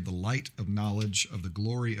hearts to give the light of knowledge of the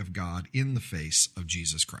glory of God in the face of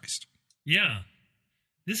Jesus Christ. Yeah.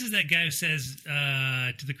 This is that guy who says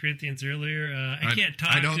to the Corinthians earlier, I can't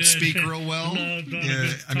talk. I don't good. speak real well.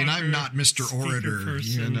 I'm not Mr. Orator,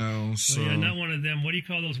 person. So not one of them. What do you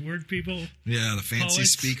call those word people? Yeah, the fancy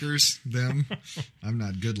Poets? Speakers. Them. I'm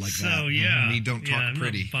not good like that. So yeah, Me don't talk I'm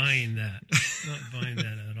pretty. not buying that. Not buying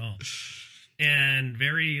that at all. and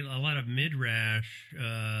a lot of midrash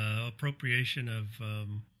appropriation of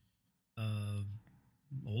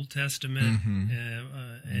Old Testament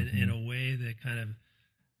in a way that kind of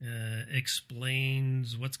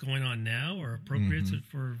explains what's going on now or appropriates it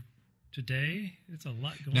for today. It's a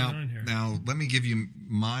lot going on here. Now, let me give you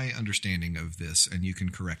my understanding of this, and you can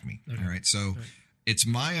correct me. Okay. All right. So it's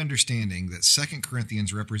my understanding that 2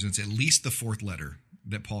 Corinthians represents at least the fourth letter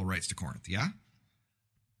that Paul writes to Corinth. Yeah?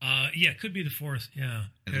 Yeah, it could be the fourth. Yeah.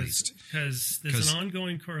 At least. Because there's an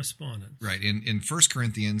ongoing correspondence. Right. In 1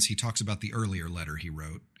 Corinthians, he talks about the earlier letter he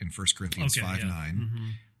wrote in 1 Corinthians 5:9. Mm-hmm.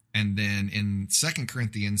 And then in 2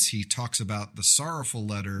 Corinthians, he talks about the sorrowful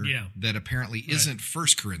letter that apparently isn't 1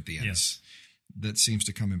 Corinthians that seems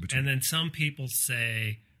to come in between. And then some people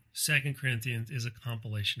say 2 Corinthians is a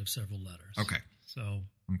compilation of several letters. Okay. So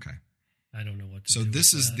I don't know what to So do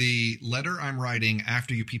this with is that. the letter I'm writing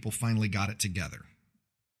after you people finally got it together.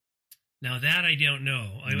 Now that I don't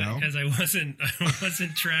know, because I wasn't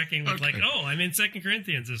tracking with like, I'm in 2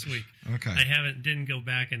 Corinthians this week. Okay. Didn't go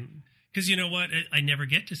back and, because you know what, I never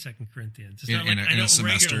get to 2 Corinthians. It's not in like a I don't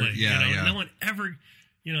semester. regularly. Yeah. No one ever,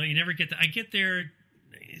 you never get that. I get there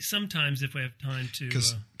sometimes if I have time to.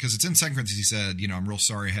 Because it's in 2 Corinthians, he said, I'm real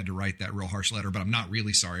sorry I had to write that real harsh letter, but I'm not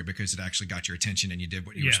really sorry because it actually got your attention and you did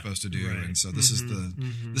what you were supposed to do. Right. And so this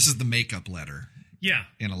is the makeup letter. Yeah.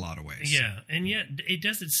 In a lot of ways. Yeah. And yet it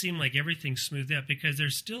doesn't seem like everything's smoothed out because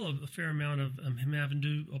there's still a fair amount of him having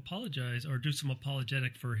to apologize or do some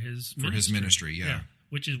apologetic for his ministry. For his ministry, yeah.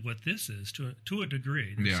 Which is what this is to a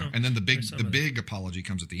degree. And then the big apology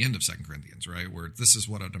comes at the end of 2 Corinthians, right? Where this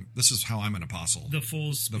is how I'm an apostle. The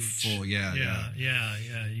full speech. The full, yeah.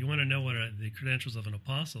 You want to know what the credentials of an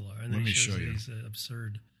apostle are. And Let then me he shows show you. these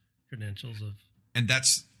absurd credentials of... And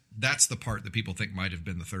that's the part that people think might have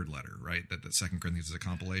been the third letter, right? That 2 Corinthians is a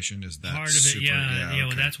compilation. Is that part of it? Yeah.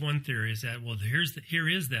 Well, that's one theory. Is that here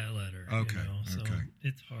is that letter. Okay. So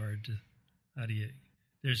it's hard to. How do you?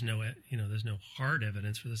 There's no hard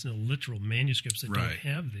evidence for this. No literal manuscripts that don't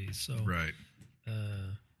have these. So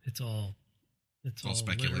it's all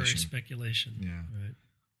speculation. Literary speculation. Yeah. Right.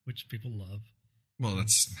 Which people love. Well,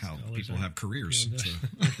 that's how people have careers.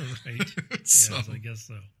 Right. So. Yes, I guess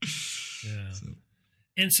so. Yeah.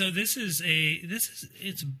 And so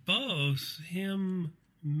it's both him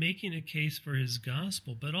making a case for his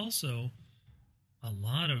gospel, but also a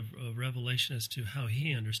lot of revelation as to how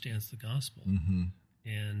he understands the gospel. Mm-hmm.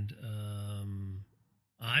 And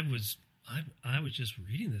I was just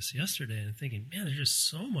reading this yesterday and thinking, man, there's just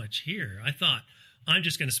so much here. I thought, I'm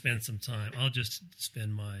just going to spend some time. I'll just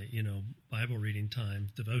spend my, Bible reading time,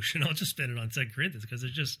 devotion. I'll just spend it on 2 Corinthians because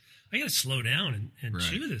I got to slow down and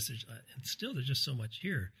chew this. And still, there's just so much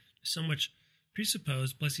here. There's so much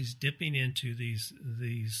presupposed. Plus, he's dipping into these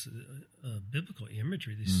biblical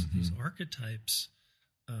imagery, these archetypes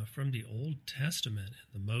from the Old Testament,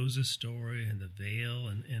 the Moses story and the veil,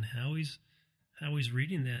 and how he's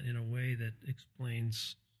reading that in a way that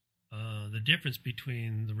explains the difference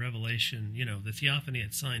between the revelation, the theophany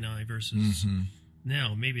at Sinai versus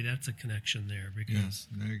now. Maybe that's a connection there because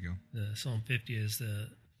there you go. The Psalm 50 is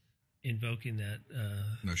invoking that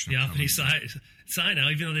theophany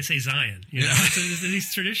Sinai, even though they say Zion. So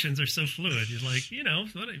these traditions are so fluid. You're like,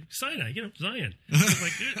 Sinai, Zion. It's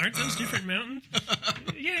like, aren't those different mountains?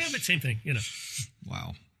 Yeah, but same thing.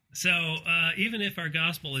 Wow. So even if our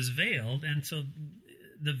gospel is veiled, and so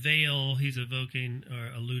the veil he's evoking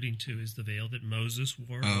or alluding to is the veil that Moses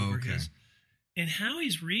wore over his. And how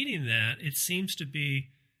he's reading that, it seems to be,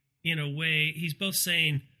 in a way, he's both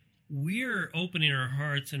saying, we're opening our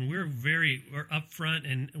hearts and we're upfront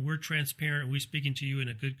and we're transparent. We're speaking to you in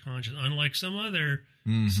a good conscience, unlike some other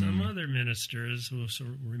ministers who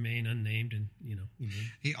sort of remain unnamed. And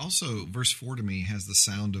he also, verse 4 to me, has the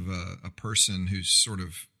sound of a person who's sort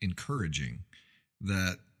of encouraging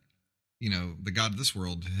that. The God of this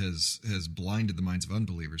world has blinded the minds of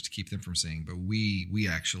unbelievers to keep them from seeing, but we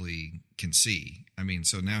actually can see. I mean,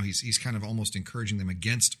 so now he's kind of almost encouraging them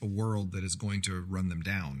against a world that is going to run them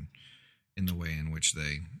down in the way in which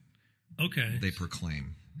they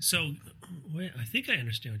proclaim. So, wait, I think I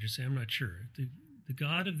understand what you're saying. I'm not sure. The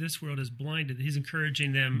God of this world is blinded. He's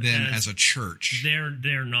encouraging them. Then as a church, they're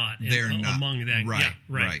not. They're not among that.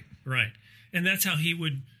 Right. And that's how he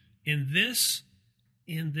would in this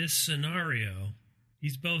scenario.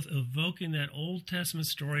 He's both evoking that Old Testament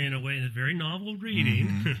story in a way, in a very novel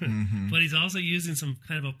reading, but he's also using some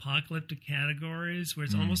kind of apocalyptic categories where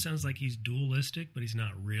it almost sounds like he's dualistic, but he's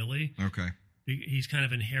not really. Okay. He's kind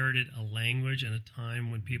of inherited a language and a time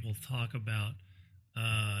when people talk about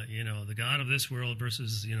the God of this world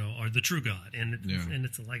versus, or the true God. And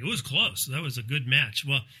it's like, it was close. That was a good match.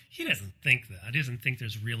 Well, he doesn't think that. He doesn't think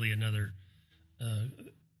there's really another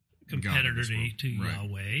competitor to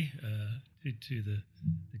Yahweh, to the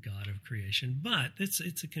God of creation. But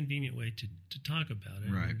it's a convenient way to talk about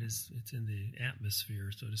it. Right. It's in the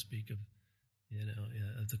atmosphere, so to speak, of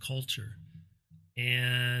of the culture.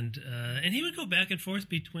 And he would go back and forth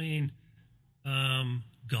between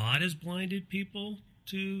God has blinded people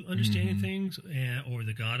to understanding things, or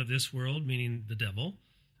the God of this world, meaning the devil,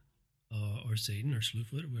 or Satan, or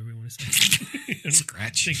Slewfoot, or whatever you want to say.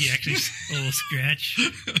 Scratch. I think he actually, Scratch.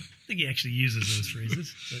 I think he actually uses those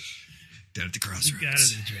phrases. But Dead at the crossroads. the God of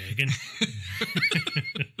the dragon.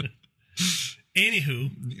 Anywho,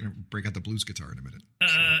 break out the blues guitar in a minute.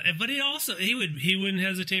 but he wouldn't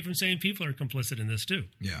hesitate from saying people are complicit in this too.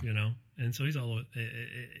 Yeah, and so he's all over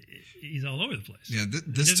the place. Yeah, this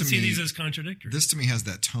doesn't to see me, these as contradictory. This to me has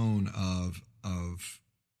that tone of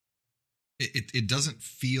it doesn't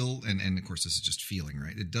feel, and of course this is just feeling,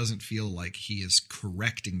 right? It doesn't feel like he is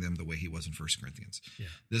correcting them the way he was in 1 Corinthians. Yeah.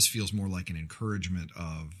 This feels more like an encouragement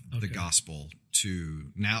of the gospel to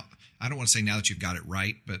now. I don't want to say now that you've got it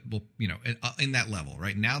right, but in that level,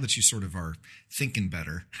 right? Now that you sort of are thinking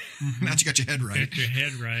better, now that you got your head right. Got your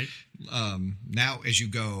head right. Now as you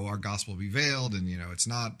go, our gospel will be veiled, and it's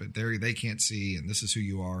not, but they can't see, and this is who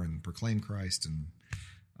you are, and proclaim Christ, and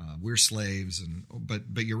we're slaves, but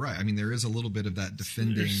you're right. I mean, there is a little bit of that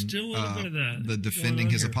defending. There's still a little bit of that. The defending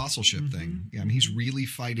his apostleship thing. Yeah, I mean, he's really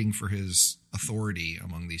fighting for his authority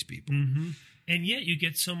among these people. Mm-hmm. And yet you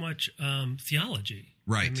get so much theology.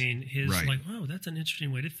 Right. I mean, like, wow, that's an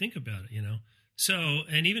interesting way to think about it, So,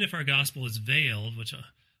 and even if our gospel is veiled, which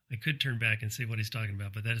I could turn back and see what he's talking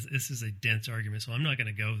about, but this is a dense argument, so I'm not going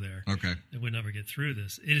to go there. Okay. I would never get through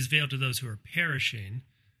this. It is veiled to those who are perishing.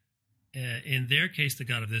 In their case, the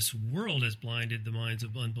God of this world has blinded the minds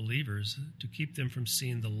of unbelievers to keep them from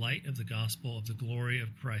seeing the light of the gospel of the glory of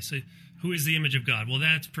Christ. So, who is the image of God? Well,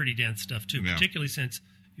 that's pretty dense stuff too, particularly since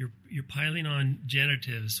you're piling on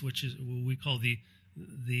genitives, which is what we call the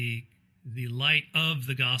light of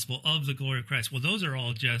the gospel of the glory of Christ. Well, those are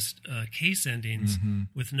all just case endings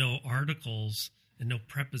with no articles and no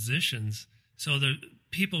prepositions. So the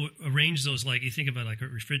people arrange those like you think about like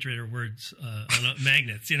refrigerator words on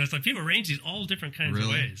magnets. It's like people arrange these all different kinds of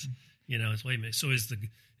ways. It's wait a minute. So is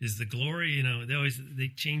the glory? They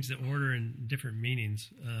change the order and different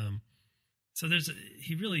meanings. So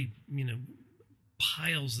he really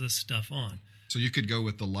piles this stuff on. So you could go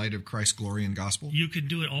with the light of Christ's glory and gospel? You could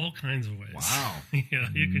do it all kinds of ways. Wow.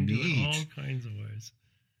 You can do it all kinds of ways.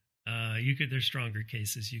 There's stronger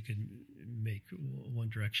cases you could make one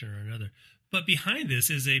direction or another. But behind this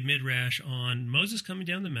is a midrash on Moses coming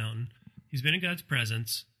down the mountain. He's been in God's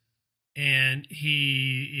presence, and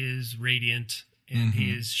he is radiant, and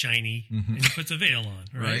he is shiny, and he puts a veil on,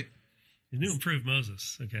 right? The new improved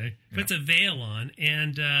Moses, okay? Puts a veil on,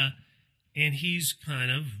 and he's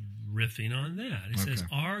kind of riffing on that. It says,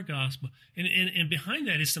 our gospel, and behind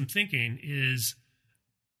that is some thinking is,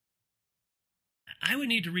 I would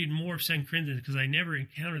need to read more of 2 Corinthians because I never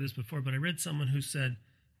encountered this before, but I read someone who said,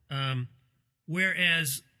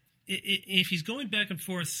 whereas if he's going back and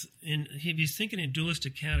forth, if he's thinking in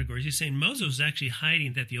dualistic categories, he's saying Moses was actually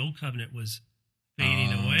hiding that the old covenant was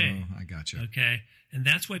fading away. I got you. Okay, and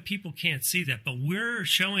that's why people can't see that. But we're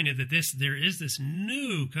showing it that there is this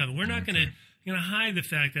new covenant. We're not going to hide the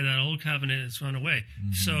fact that old covenant has gone away.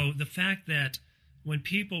 So the fact that when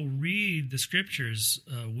people read the scriptures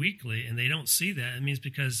weekly and they don't see that, it means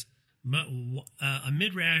because a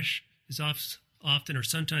midrash is often or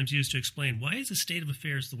sometimes used to explain why is the state of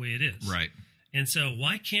affairs the way it is. Right. And so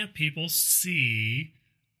why can't people see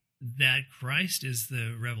that Christ is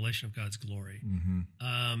the revelation of God's glory?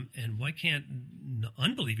 And why can't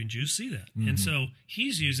unbelieving Jews see that? And so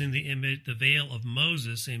he's using the image, the veil of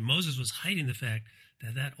Moses, saying Moses was hiding the fact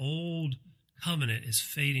that old covenant is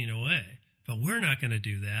fading away. But we're not going to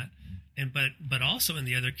do that. And but also in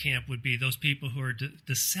the other camp would be those people who are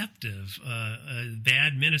deceptive,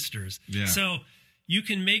 bad ministers. Yeah. So you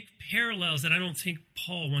can make parallels that I don't think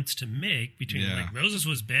Paul wants to make between like Moses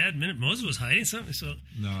was bad, Moses was hiding something. So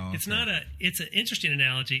no, it's not it's an interesting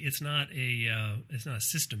analogy. It's not a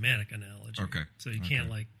systematic analogy. Okay. So you can't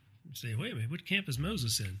like say, wait a minute, what camp is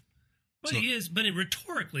Moses in? Well, he is, but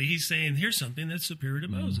rhetorically he's saying here's something that's superior to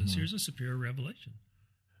Moses. Here's a superior revelation.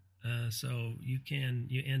 So you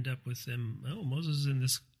end up with them. Oh, Moses is in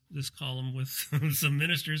this column with some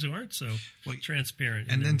ministers who aren't so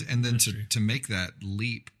transparent. And then to make that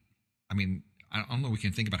leap, I mean, I don't know, we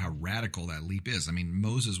can think about how radical that leap is. I mean,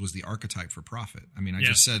 Moses was the archetype for prophet. I mean, I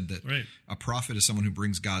just said that a prophet is someone who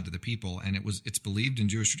brings God to the people, and it's believed in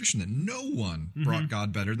Jewish tradition that no one brought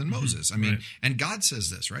God better than Moses. I mean, and God says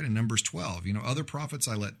this, right, in Numbers 12, other prophets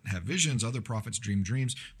I let have visions, other prophets dream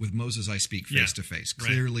dreams. With Moses I speak face to face,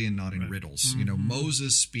 clearly and not in riddles.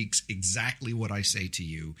 Moses speaks exactly what I say to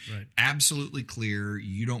you, absolutely clear,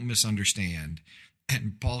 you don't misunderstand.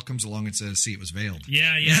 And Paul comes along and says, see, it was veiled.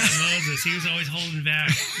 Yeah, Moses. He was always holding back.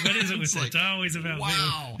 What is it with it? It's always about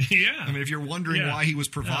wow. Yeah. I mean, if you're wondering why he was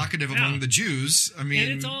provocative among the Jews, I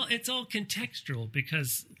mean... And it's all contextual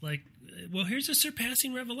because, here's a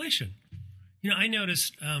surpassing revelation. I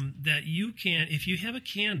noticed that you can, if you have a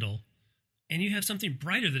candle and you have something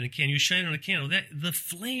brighter than a candle, you shine on a candle, that the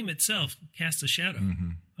flame itself casts a shadow.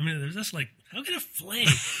 I mean, there's just how can a flame,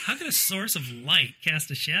 how can a source of light cast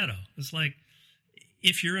a shadow? It's like...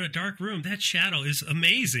 If you're in a dark room, that shadow is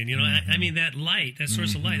amazing. I mean, that light, that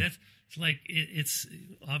source of light, that's it's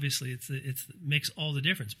obviously it makes all the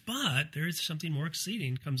difference. But there is something more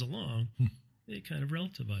exceeding comes along, it kind of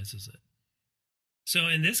relativizes it. So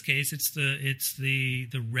in this case, it's the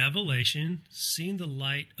revelation, seeing the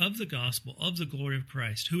light of the gospel of the glory of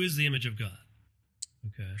Christ, who is the image of God.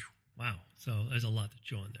 Okay, wow. So there's a lot to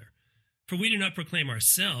chew on there. For we do not proclaim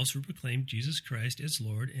ourselves; we proclaim Jesus Christ as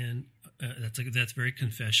Lord, and that's very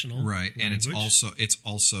confessional, right? Language. And it's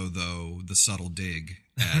also though the subtle dig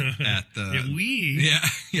at the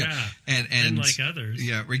and like others,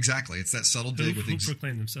 exactly. It's that subtle dig who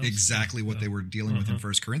proclaim themselves exactly what they were dealing with in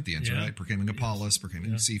 1 Corinthians, right? Proclaiming Apollos,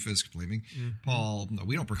 proclaiming Cephas, proclaiming Paul. No,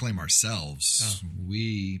 we don't proclaim ourselves;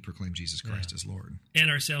 we proclaim Jesus Christ as Lord, and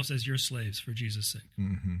ourselves as your slaves for Jesus' sake.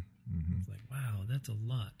 It's like, wow, that's a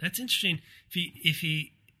lot. That's interesting.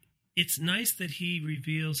 It's nice that he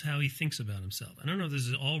reveals how he thinks about himself. I don't know if this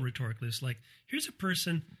is all rhetorical. It's like, here's a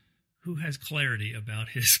person who has clarity about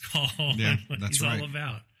his call and what he's all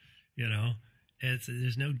about.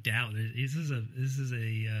 There's no doubt. This is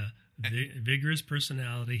a vigorous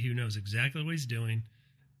personality who knows exactly what he's doing,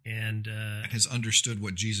 and has understood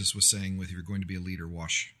what Jesus was saying with, you're going to be a leader,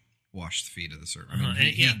 wash the feet of the servant. I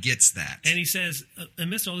mean, he gets that. And he says,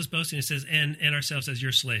 amidst all this boasting, it says, and ourselves as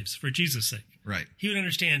your slaves, for Jesus' sake. Right. He would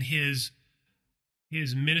understand his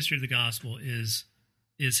ministry of the gospel is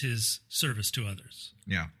his service to others.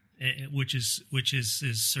 Yeah. Which is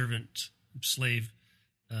his servant-slave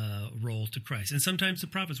role to Christ. And sometimes the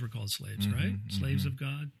prophets were called slaves, right? Slaves of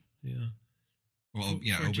God. Yeah. Well,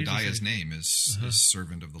 for Obadiah's name is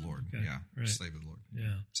servant of the Lord. Okay. Yeah. Right. Slave of the Lord.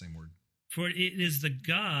 Yeah. Same word. For it is the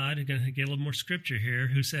God, I'm going to get a little more scripture here,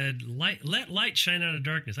 who said, let light shine out of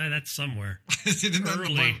darkness. That's somewhere.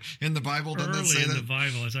 Early in the Bible, doesn't it say that? Early in the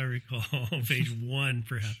Bible, as I recall, page 1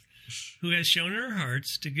 perhaps. Who has shown in our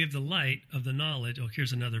hearts to give the light of the knowledge. Oh,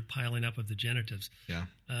 here's another piling up of the genitives. Yeah.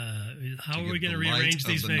 How are we going to rearrange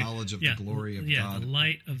these things? The knowledge of the glory of God. Yeah, the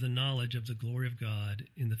light of the knowledge of the glory of God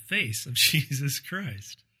in the face of Jesus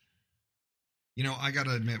Christ. I got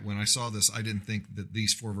to admit, when I saw this, I didn't think that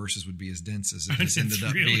these 4 verses would be as dense as it ended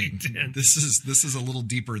up being. Dense. This is a little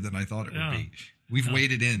deeper than I thought it would be. We've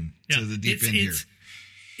waded in to the deep end here.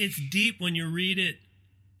 It's deep when you read it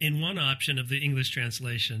in one option of the English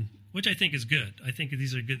translation, which I think is good. I think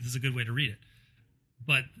these are good. This is a good way to read it.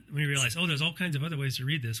 But when you realize, there's all kinds of other ways to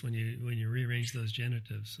read this when you rearrange those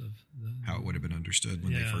genitives of how it would have been understood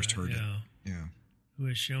when they first heard it. Yeah. Who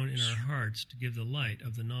has shown in our hearts to give the light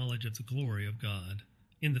of the knowledge of the glory of God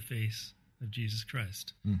in the face of Jesus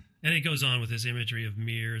Christ. And it goes on with this imagery of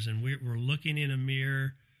mirrors, and we're looking in a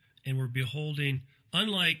mirror, and we're beholding,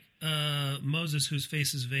 unlike Moses whose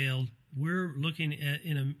face is veiled, we're looking at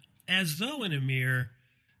as though in a mirror,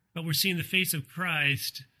 but we're seeing the face of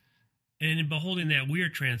Christ, and in beholding that, we are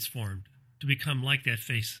transformed to become like that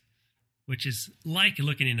face, which is like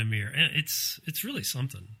looking in a mirror. And it's really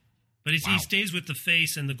something. But he stays with the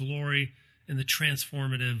face and the glory and the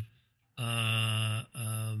transformative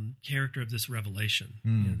character of this revelation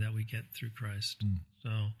that we get through Christ.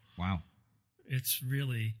 So, it's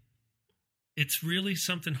really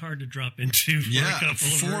something hard to drop into. For a couple of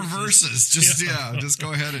 4 verses. Just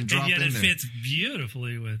go ahead and drop in there. And yet it fits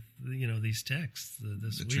beautifully with these texts.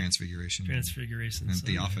 The Transfiguration, and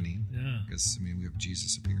Sunday. Theophany. Yeah, because we have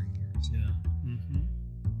Jesus appearing here. So. Yeah. Mm-hmm.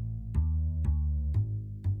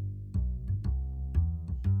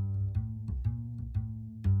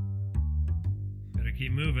 Keep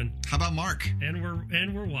keep moving. How about Mark? And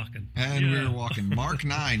we're walking. And we're walking. Mark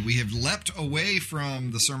 9. We have leapt away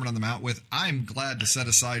from the Sermon on the Mount with "I'm glad to set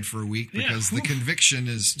aside for a week," because the conviction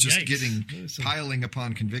is just piling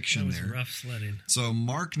upon conviction that was there. Rough sledding. So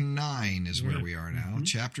Mark 9 is where we are now.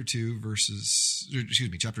 Chapter 9, verses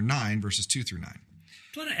 2 through 9.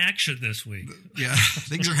 A lot of action this week. Yeah,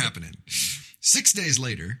 things are happening. 6 days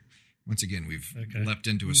later, once again, we've leapt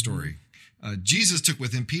into a story. Jesus took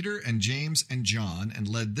with him Peter and James and John and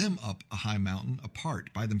led them up a high mountain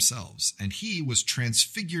apart by themselves, and he was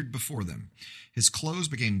transfigured before them. His clothes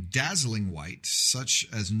became dazzling white, such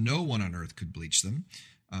as no one on earth could bleach them.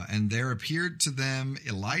 And there appeared to them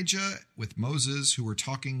Elijah with Moses, who were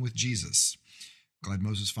talking with Jesus. Glad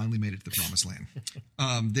Moses finally made it to the promised land.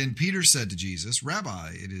 Then Peter said to Jesus,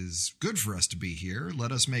 "Rabbi, it is good for us to be here.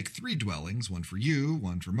 Let us make 3 dwellings, one for you,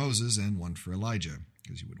 one for Moses, and one for Elijah,"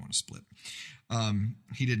 because you wouldn't want to split.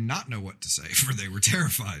 He did not know what to say, for they were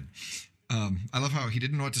terrified. I love how he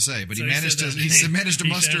didn't know what to say, but so he managed to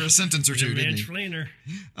muster a sentence or two, didn't he?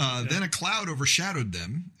 Then a cloud overshadowed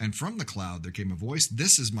them, and from the cloud there came a voice,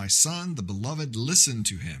 "This is my son, the beloved, listen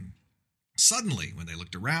to him." Suddenly, when they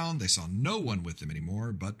looked around, they saw no one with them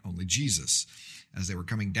anymore, but only Jesus. As they were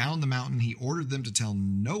coming down the mountain, he ordered them to tell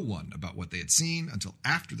no one about what they had seen until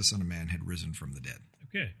after the Son of Man had risen from the dead.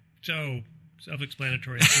 Okay, so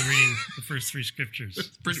self-explanatory after reading the first 3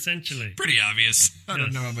 scriptures, essentially. Pretty obvious. I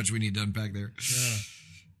don't know how much we need to unpack there. Yeah.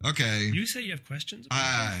 Okay. You say you have questions about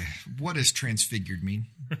that? What does transfigured mean?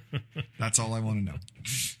 That's all I want to know.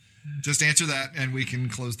 Just answer that, and we can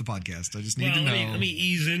close the podcast. I just need to know. Let me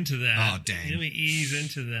ease into that. Oh, dang. Let me ease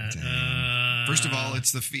into that. First of all,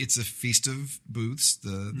 it's a Feast of Booths,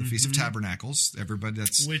 the Feast of Tabernacles. Everybody,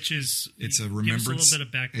 it's a remembrance. Give us a little bit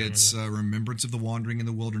of background. It's a remembrance of the wandering in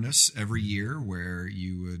the wilderness every year, where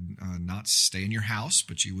you would not stay in your house,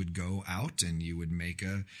 but you would go out and you would make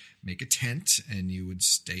a tent, and you would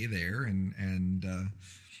stay there and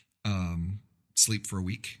sleep for a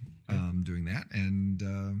week doing that. And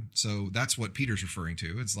so that's what Peter's referring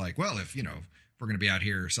to. It's like, well, if we're going to be out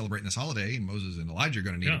here celebrating this holiday, Moses and Elijah are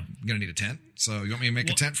going to need a tent. So you want me to make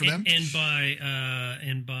a tent for them?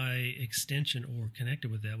 And by extension, or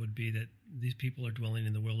connected with that, would be that these people are dwelling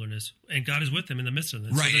in the wilderness, and God is with them in the midst of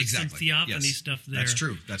them. Right, so exactly. Some theophany stuff there. That's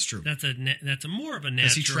true. That's a more of a natural.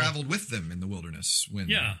 Because he traveled with them in the wilderness when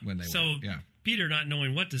they went. Yeah. Peter, not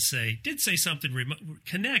knowing what to say, did say something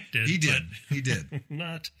connected. He did.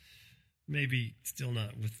 Still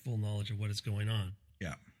not with full knowledge of what is going on.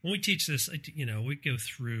 Yeah. When we teach this, we go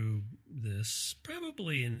through this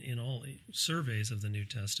probably in all surveys of the New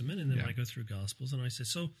Testament, and then I go through Gospels, and I say,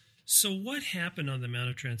 so what happened on the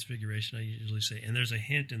Mount of Transfiguration? I usually say, and there's a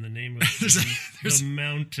hint in the name of the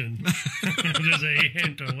mountain. There's a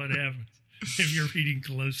hint on what happens if you're reading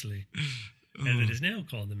closely. And it is now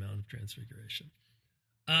called the Mount of Transfiguration.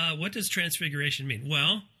 What does transfiguration mean?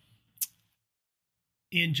 Well,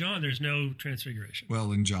 in John, there's no transfiguration.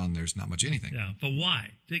 Well, in John, there's not much anything. Yeah, but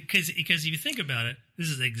why? Because if you think about it, this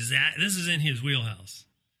is in his wheelhouse.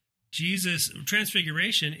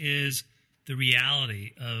 Transfiguration is the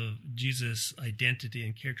reality of Jesus' identity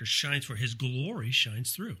and character shines for his glory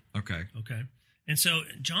shines through. Okay. And so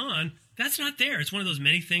John, that's not there. It's one of those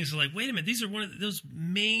many things like, wait a minute, these are one of those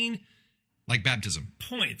main... Like baptism.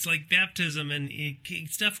 Points, like baptism and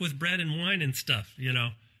stuff with bread and wine and stuff,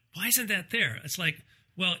 Why isn't that there? It's like,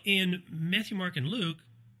 well, in Matthew, Mark, and Luke,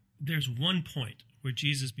 there's one point where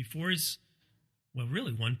Jesus,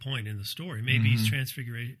 really one point in the story. Maybe he's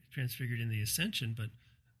transfigured in the ascension, but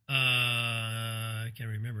I can't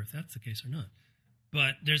remember if that's the case or not.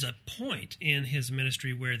 But there's a point in his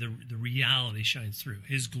ministry where the reality shines through.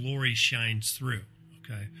 His glory shines through,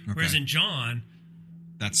 okay? Whereas in John...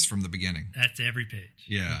 That's from the beginning. That's every page.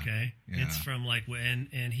 Yeah. Okay? Yeah. It's from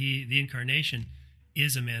the incarnation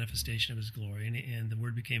is a manifestation of his glory. And the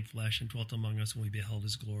Word became flesh and dwelt among us, and we beheld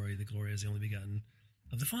his glory. The glory is the only begotten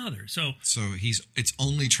of the Father. So it's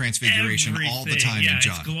only transfiguration all the time in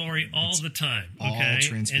John. It's glory all the time. Okay? All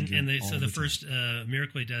transfigured. So the first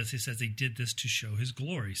miracle he does, he says he did this to show his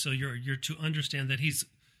glory. So you're to understand that he's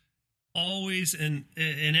always and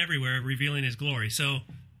everywhere revealing his glory. So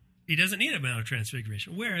he doesn't need a Mount of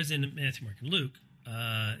Transfiguration. Whereas in Matthew, Mark, and Luke,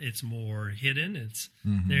 it's more hidden.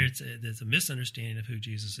 There's a misunderstanding of who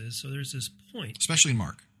Jesus is. So there's this point. Especially in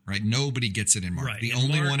Mark, right? Nobody gets it in Mark. Right. The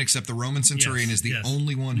only one except the Roman centurion is the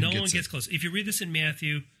only one who gets it. No one gets close. If you read this in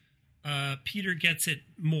Matthew, Peter gets it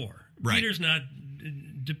more. Right. Peter's not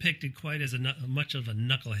depicted quite as much of a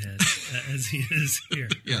knucklehead as he is here.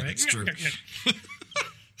 Yeah, right? that's true.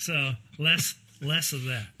 So less Less of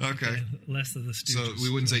that. Okay. Less of the Stooges. So we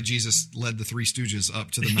wouldn't say Jesus led the three Stooges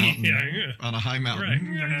up to the mountain on a high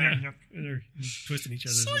mountain. Right. They're twisting each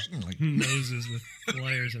other's noses with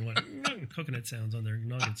pliers and what coconut sounds on their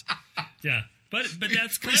nuggets. Yeah. But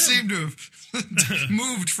that's kind We seem to have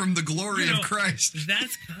moved from the glory of Christ.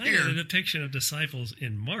 That's kind of the depiction of disciples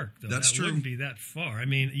in Mark, though. That's true. Wouldn't be that far. I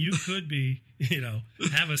mean, you could be,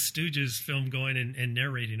 have a Stooges film going and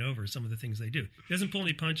narrating over some of the things they do. He doesn't pull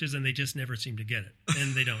any punches, and they just never seem to get it.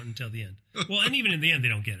 And they don't until the end. Well, and even in the end, they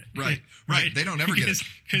don't get it. Right. They don't ever get it.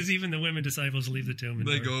 Because even the women disciples leave the tomb and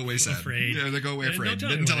they go away sad. Afraid. Yeah, they go away afraid.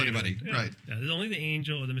 Didn't tell anybody. Yeah. Right. Yeah, there's only the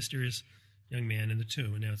angel or the mysterious young man in the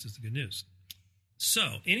tomb announces the good news.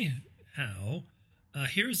 So, anyhow,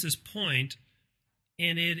 here's this point,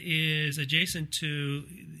 and it is adjacent to,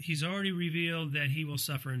 he's already revealed that he will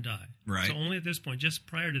suffer and die. Right. So only at this point, just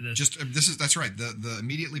prior to this. That's right. The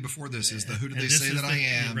immediately before this is the who do they say that I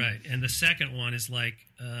am? Right. And the second one is like,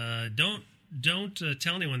 don't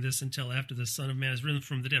tell anyone this until after the Son of Man is risen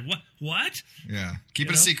from the dead. What? Yeah. Keep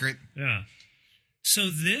it a secret. Yeah.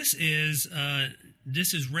 So this is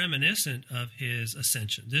reminiscent of his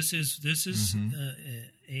ascension. This is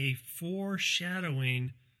a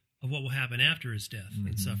foreshadowing of what will happen after his death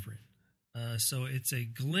and suffering. So it's a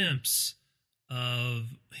glimpse of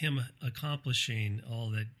him accomplishing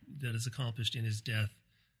all that is accomplished in his death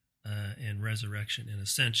and resurrection and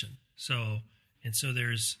ascension. So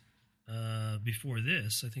there's before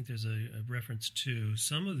this, I think there's a reference to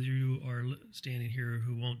some of you are standing here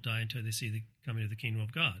who won't die until they see the coming of the kingdom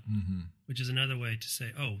of God, which is another way to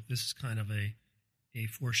say, oh, this is kind of a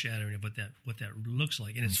foreshadowing of what that looks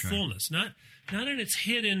like in its fullness, not in its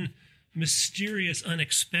hidden, mysterious,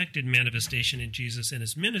 unexpected manifestation in Jesus and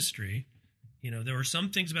his ministry. There were some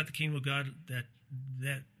things about the kingdom of God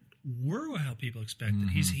that were how people expected.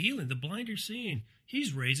 He's healing the blind are seeing.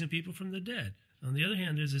 He's raising people from the dead. On the other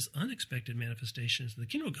hand, there's this unexpected manifestation. So the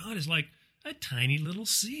kingdom of God is like a tiny little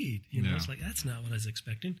seed. It's like, that's not what I was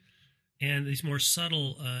expecting. And these more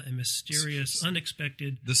subtle and mysterious,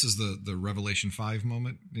 unexpected. This is the Revelation 5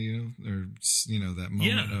 moment, that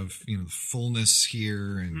moment of, the fullness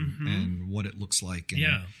here and what it looks like. And,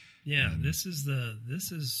 and this is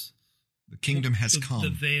the kingdom has come. The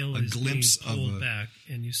veil is glimpse being pulled back,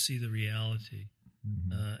 and you see the reality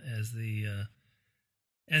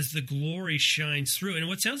as the glory shines through. And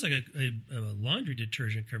what sounds like a laundry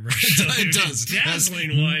detergent commercial. It does.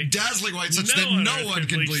 Dazzling white. Dazzling white, such that no one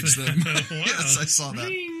can bleach them. Wow. Yes, I saw that.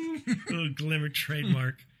 Little glimmer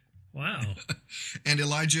trademark. Wow. And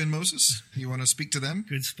Elijah and Moses, you want to speak to them?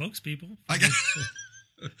 Good spokespeople.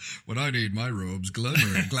 When I need my robes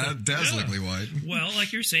glimmering, dazzlingly white. Well,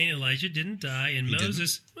 like you're saying, Elijah didn't die, and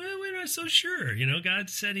Moses, well, we're not so sure. God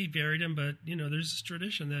said he buried him, but, there's this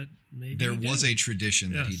tradition that maybe there was a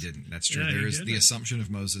tradition that he didn't. That's true. Yeah, there is the assumption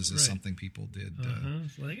of Moses is something people did.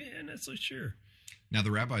 It's like, not so sure. Now,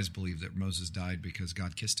 the rabbis believe that Moses died because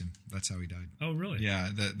God kissed him. That's how he died. Oh, really? Yeah,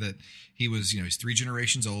 that he was, he's 3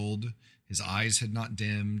 generations old. His eyes had not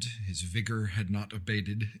dimmed. His vigor had not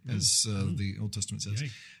abated, as the Old Testament says.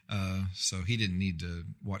 So he didn't need to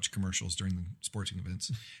watch commercials during the sporting events.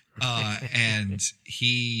 And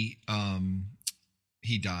he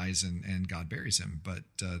dies and God buries him. But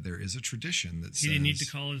there is a tradition that says... He didn't need to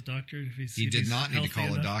call his doctor? He did not need to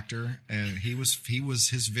call a doctor. And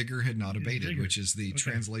his vigor had not abated, which is the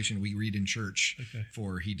translation we read in church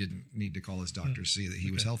for he didn't need to call his doctor to see that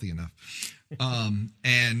he was healthy enough.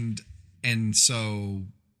 And so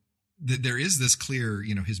there is this clear,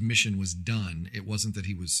 his mission was done. It wasn't that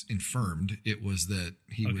he was infirmed. It was that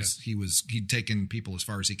he'd taken people as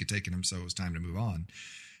far as he could take them. So it was time to move on.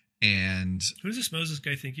 And who does this Moses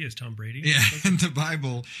guy think he is? Tom Brady? Yeah. And the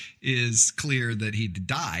Bible is clear that he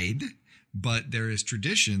died, but there is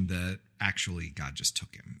tradition that actually God just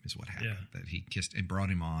took him is what happened, that he kissed and brought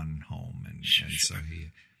him on home. And so he,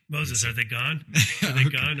 Moses, are they gone? Are they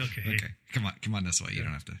gone? Okay. Come on this way. You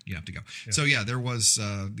don't have to. You have to go. Yeah. So there was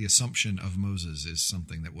the assumption of Moses is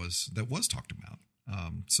something that was talked about.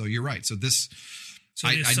 So you're right. So this. So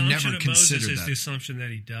the assumption of Moses is the assumption that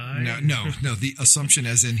he died? No. The assumption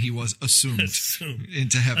as in he was assumed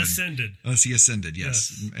into heaven. Ascended. As he ascended,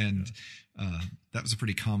 yes. And that was a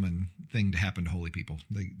pretty common thing to happen to holy people.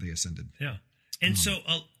 They ascended. Yeah. And so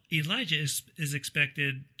Elijah is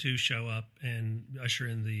expected to show up and usher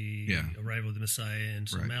in the arrival of the Messiah. And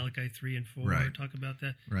so Malachi 3 and 4 talk about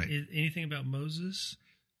that. Right. Anything about Moses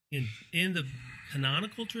in the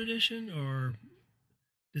canonical tradition, or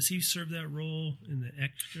does he serve that role in the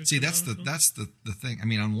extra? See, that's the thing. I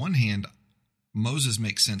mean, on one hand, Moses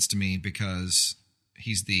makes sense to me because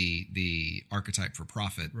he's the archetype for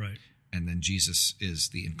prophet. Right. and then Jesus is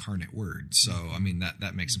the incarnate Word. So, I mean,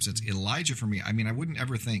 that makes some sense. Elijah, for me, I mean, I wouldn't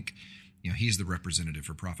ever think, he's the representative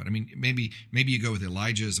for prophet. I mean, maybe you go with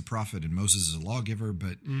Elijah as a prophet and Moses as a lawgiver,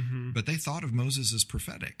 but they thought of Moses as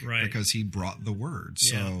prophetic, Right. because he brought the Word.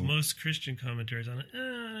 So Yeah, most Christian commentaries on it,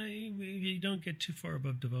 you don't get too far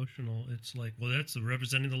above devotional. It's like, well, that's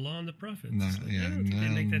representing the law and the prophets. No, It's like, yeah, I don't think they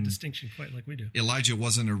make that no. distinction quite like we do. Elijah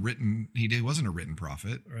wasn't a written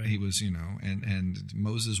prophet. Right. He was, and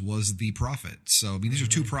Moses was the prophet. So, I mean, these are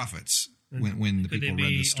two prophets when the Could people they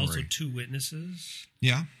read the be story. also two witnesses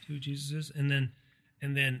Yeah. to Jesus? And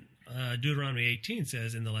then Deuteronomy 18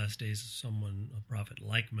 says, in the last days, a prophet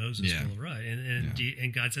like Moses Yeah. will arise.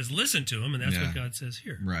 And God says, listen to him, and that's Yeah. what God says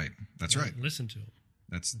here. Right. That's right. Listen to him.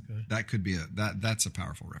 That could be that's a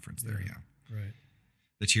powerful reference there. Yeah. Right.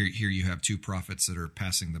 That here you have two prophets that are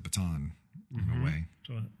passing the baton in a way.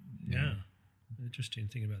 So, yeah. Interesting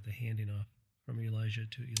thing about the handing off from Elijah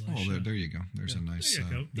to Elisha. Oh, there you go. There's a nice. There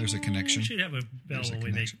you go. There's a connection. We should have a bell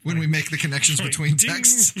When we make the connections Point. between Ding.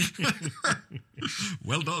 texts.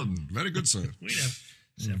 Well done. Very good, sir. We'd have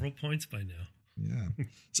several points by now. Yeah.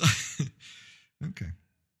 So, okay.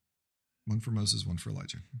 One for Moses, one for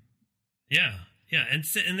Elijah. Yeah, and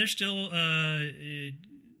there's still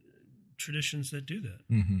traditions that do that.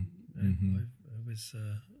 Mm-hmm.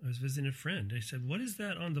 I was visiting a friend. They said, "What is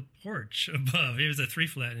that on the porch above?" It was a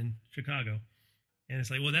 3-flat in Chicago, and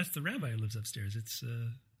it's like, "Well, that's the rabbi who lives upstairs. It's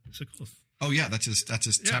a close." Oh yeah, that's his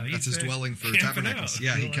dwelling for tabernacles.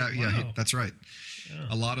 Yeah, that's right. Yeah.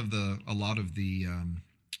 A lot of the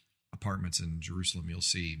apartments in Jerusalem, you'll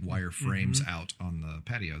see wire frames out on the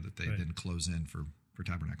patio that they then close in for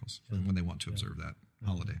tabernacles when they want to observe that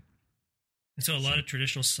holiday. And so a lot of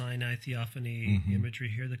traditional Sinai theophany imagery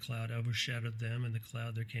here. The cloud overshadowed them, and the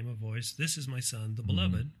cloud there came a voice. This is my son, the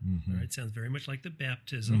beloved. All right, sounds very much like the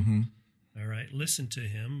baptism. All right, listen to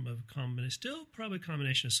him. Still probably a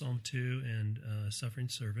combination of Psalm 2 and suffering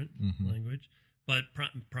servant language, but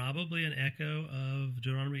probably an echo of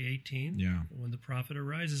Deuteronomy 18. Yeah. When the prophet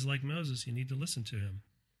arises like Moses, you need to listen to him.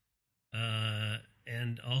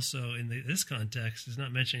 And also in this context, does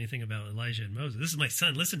not mention anything about Elijah and Moses. This is my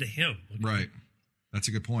son. Listen to him. Okay? Right. That's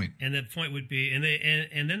a good point. And the point would be, and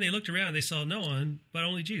then they looked around. They saw no one, but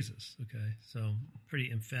only Jesus. Okay, so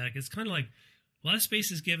pretty emphatic. It's kind of like a lot of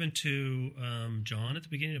space is given to John at the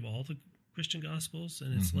beginning of all the Christian Gospels,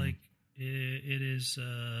 and it's like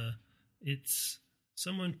it's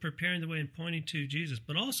someone preparing the way and pointing to Jesus,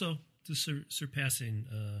 but also the surpassing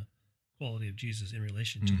quality of Jesus in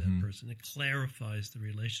relation to that person. It clarifies the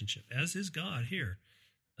relationship, as is God here,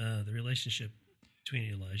 the relationship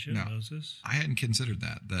between Elijah and Moses. I hadn't considered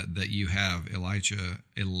that you have Elijah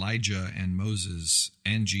and Moses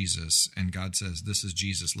and Jesus, and God says, "This is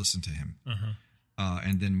Jesus. Listen to him."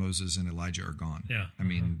 And then Moses and Elijah are gone. Yeah. I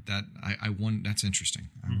mean that's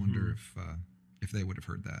interesting. I wonder if they would have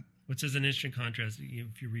heard that. Which is an interesting contrast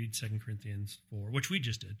if you read 2 Corinthians 4, which we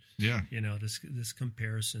just did. Yeah. This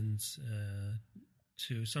comparisons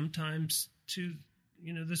to sometimes to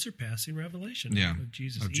the surpassing revelation of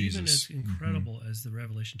Jesus. Even as incredible as the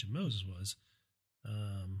revelation to Moses was,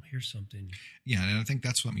 here's something. Yeah, and I think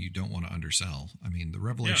that's something you don't want to undersell. I mean, the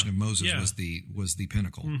revelation of Moses was the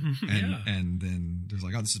pinnacle, and then there's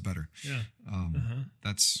like, oh, this is better. Yeah,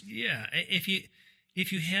 that's If you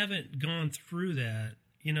haven't gone through that,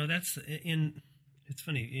 that's in. It's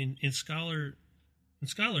funny in scholarship,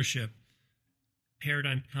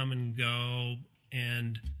 paradigm come and go,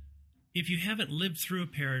 and if you haven't lived through a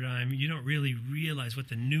paradigm, you don't really realize what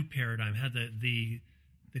the new paradigm had the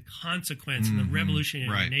consequence and the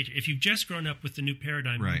revolutionary nature. If you've just grown up with the new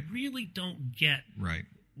paradigm, you really don't get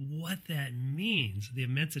what that means. The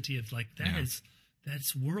immensity of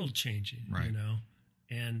that's world changing,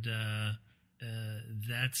 and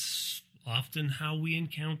that's often how we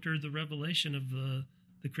encounter the revelation of the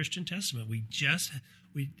Christian Testament. We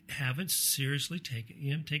haven't seriously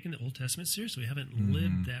taken the Old Testament seriously. We haven't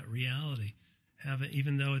lived that reality.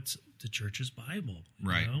 Even though it's the church's Bible,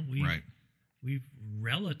 we've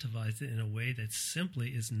relativized it in a way that simply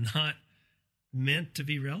is not meant to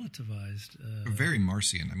be relativized. Very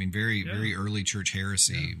Marcion. I mean, very early church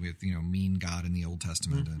heresy with mean God in the Old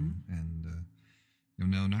Testament, and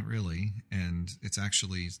no, not really. And it's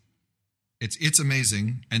actually it's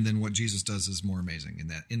amazing. And then what Jesus does is more amazing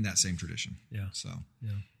in that same tradition. Yeah. So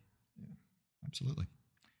yeah, absolutely.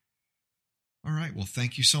 All right. Well,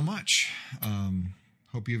 thank you so much.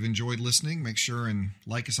 Hope you've enjoyed listening. Make sure and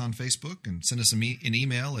like us on Facebook and send us an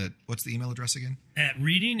email at, what's the email address again? At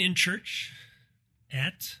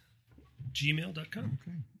readinginchurch@gmail.com.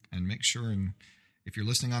 Okay. And make sure, and if you're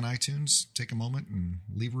listening on iTunes, take a moment and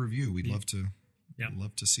leave a review. We'd love to Yep.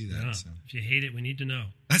 love to see that. Yeah. So. If you hate it, we need to know.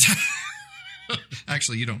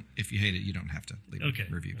 Actually, you don't. If you hate it, you don't have to leave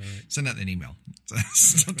a review. All right. Send out an email.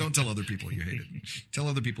 Don't tell other people you hate it. Tell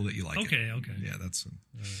other people that you like it. Okay. Yeah, that's.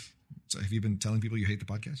 So, have you been telling people you hate the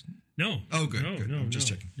podcast? No. Oh, good. No, good. no, I'm just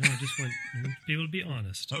checking. No, I just want people to be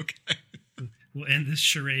honest. Okay. We'll end this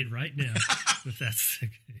charade right now, if that's the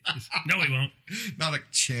case. No, we won't. Not a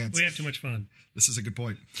chance. We have too much fun. This is a good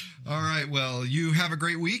point. All right. Well, you have a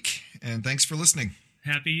great week, and thanks for listening.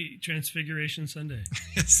 Happy Transfiguration Sunday.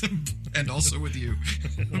 And also with you.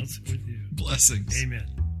 Also with you. Blessings.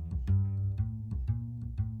 Amen.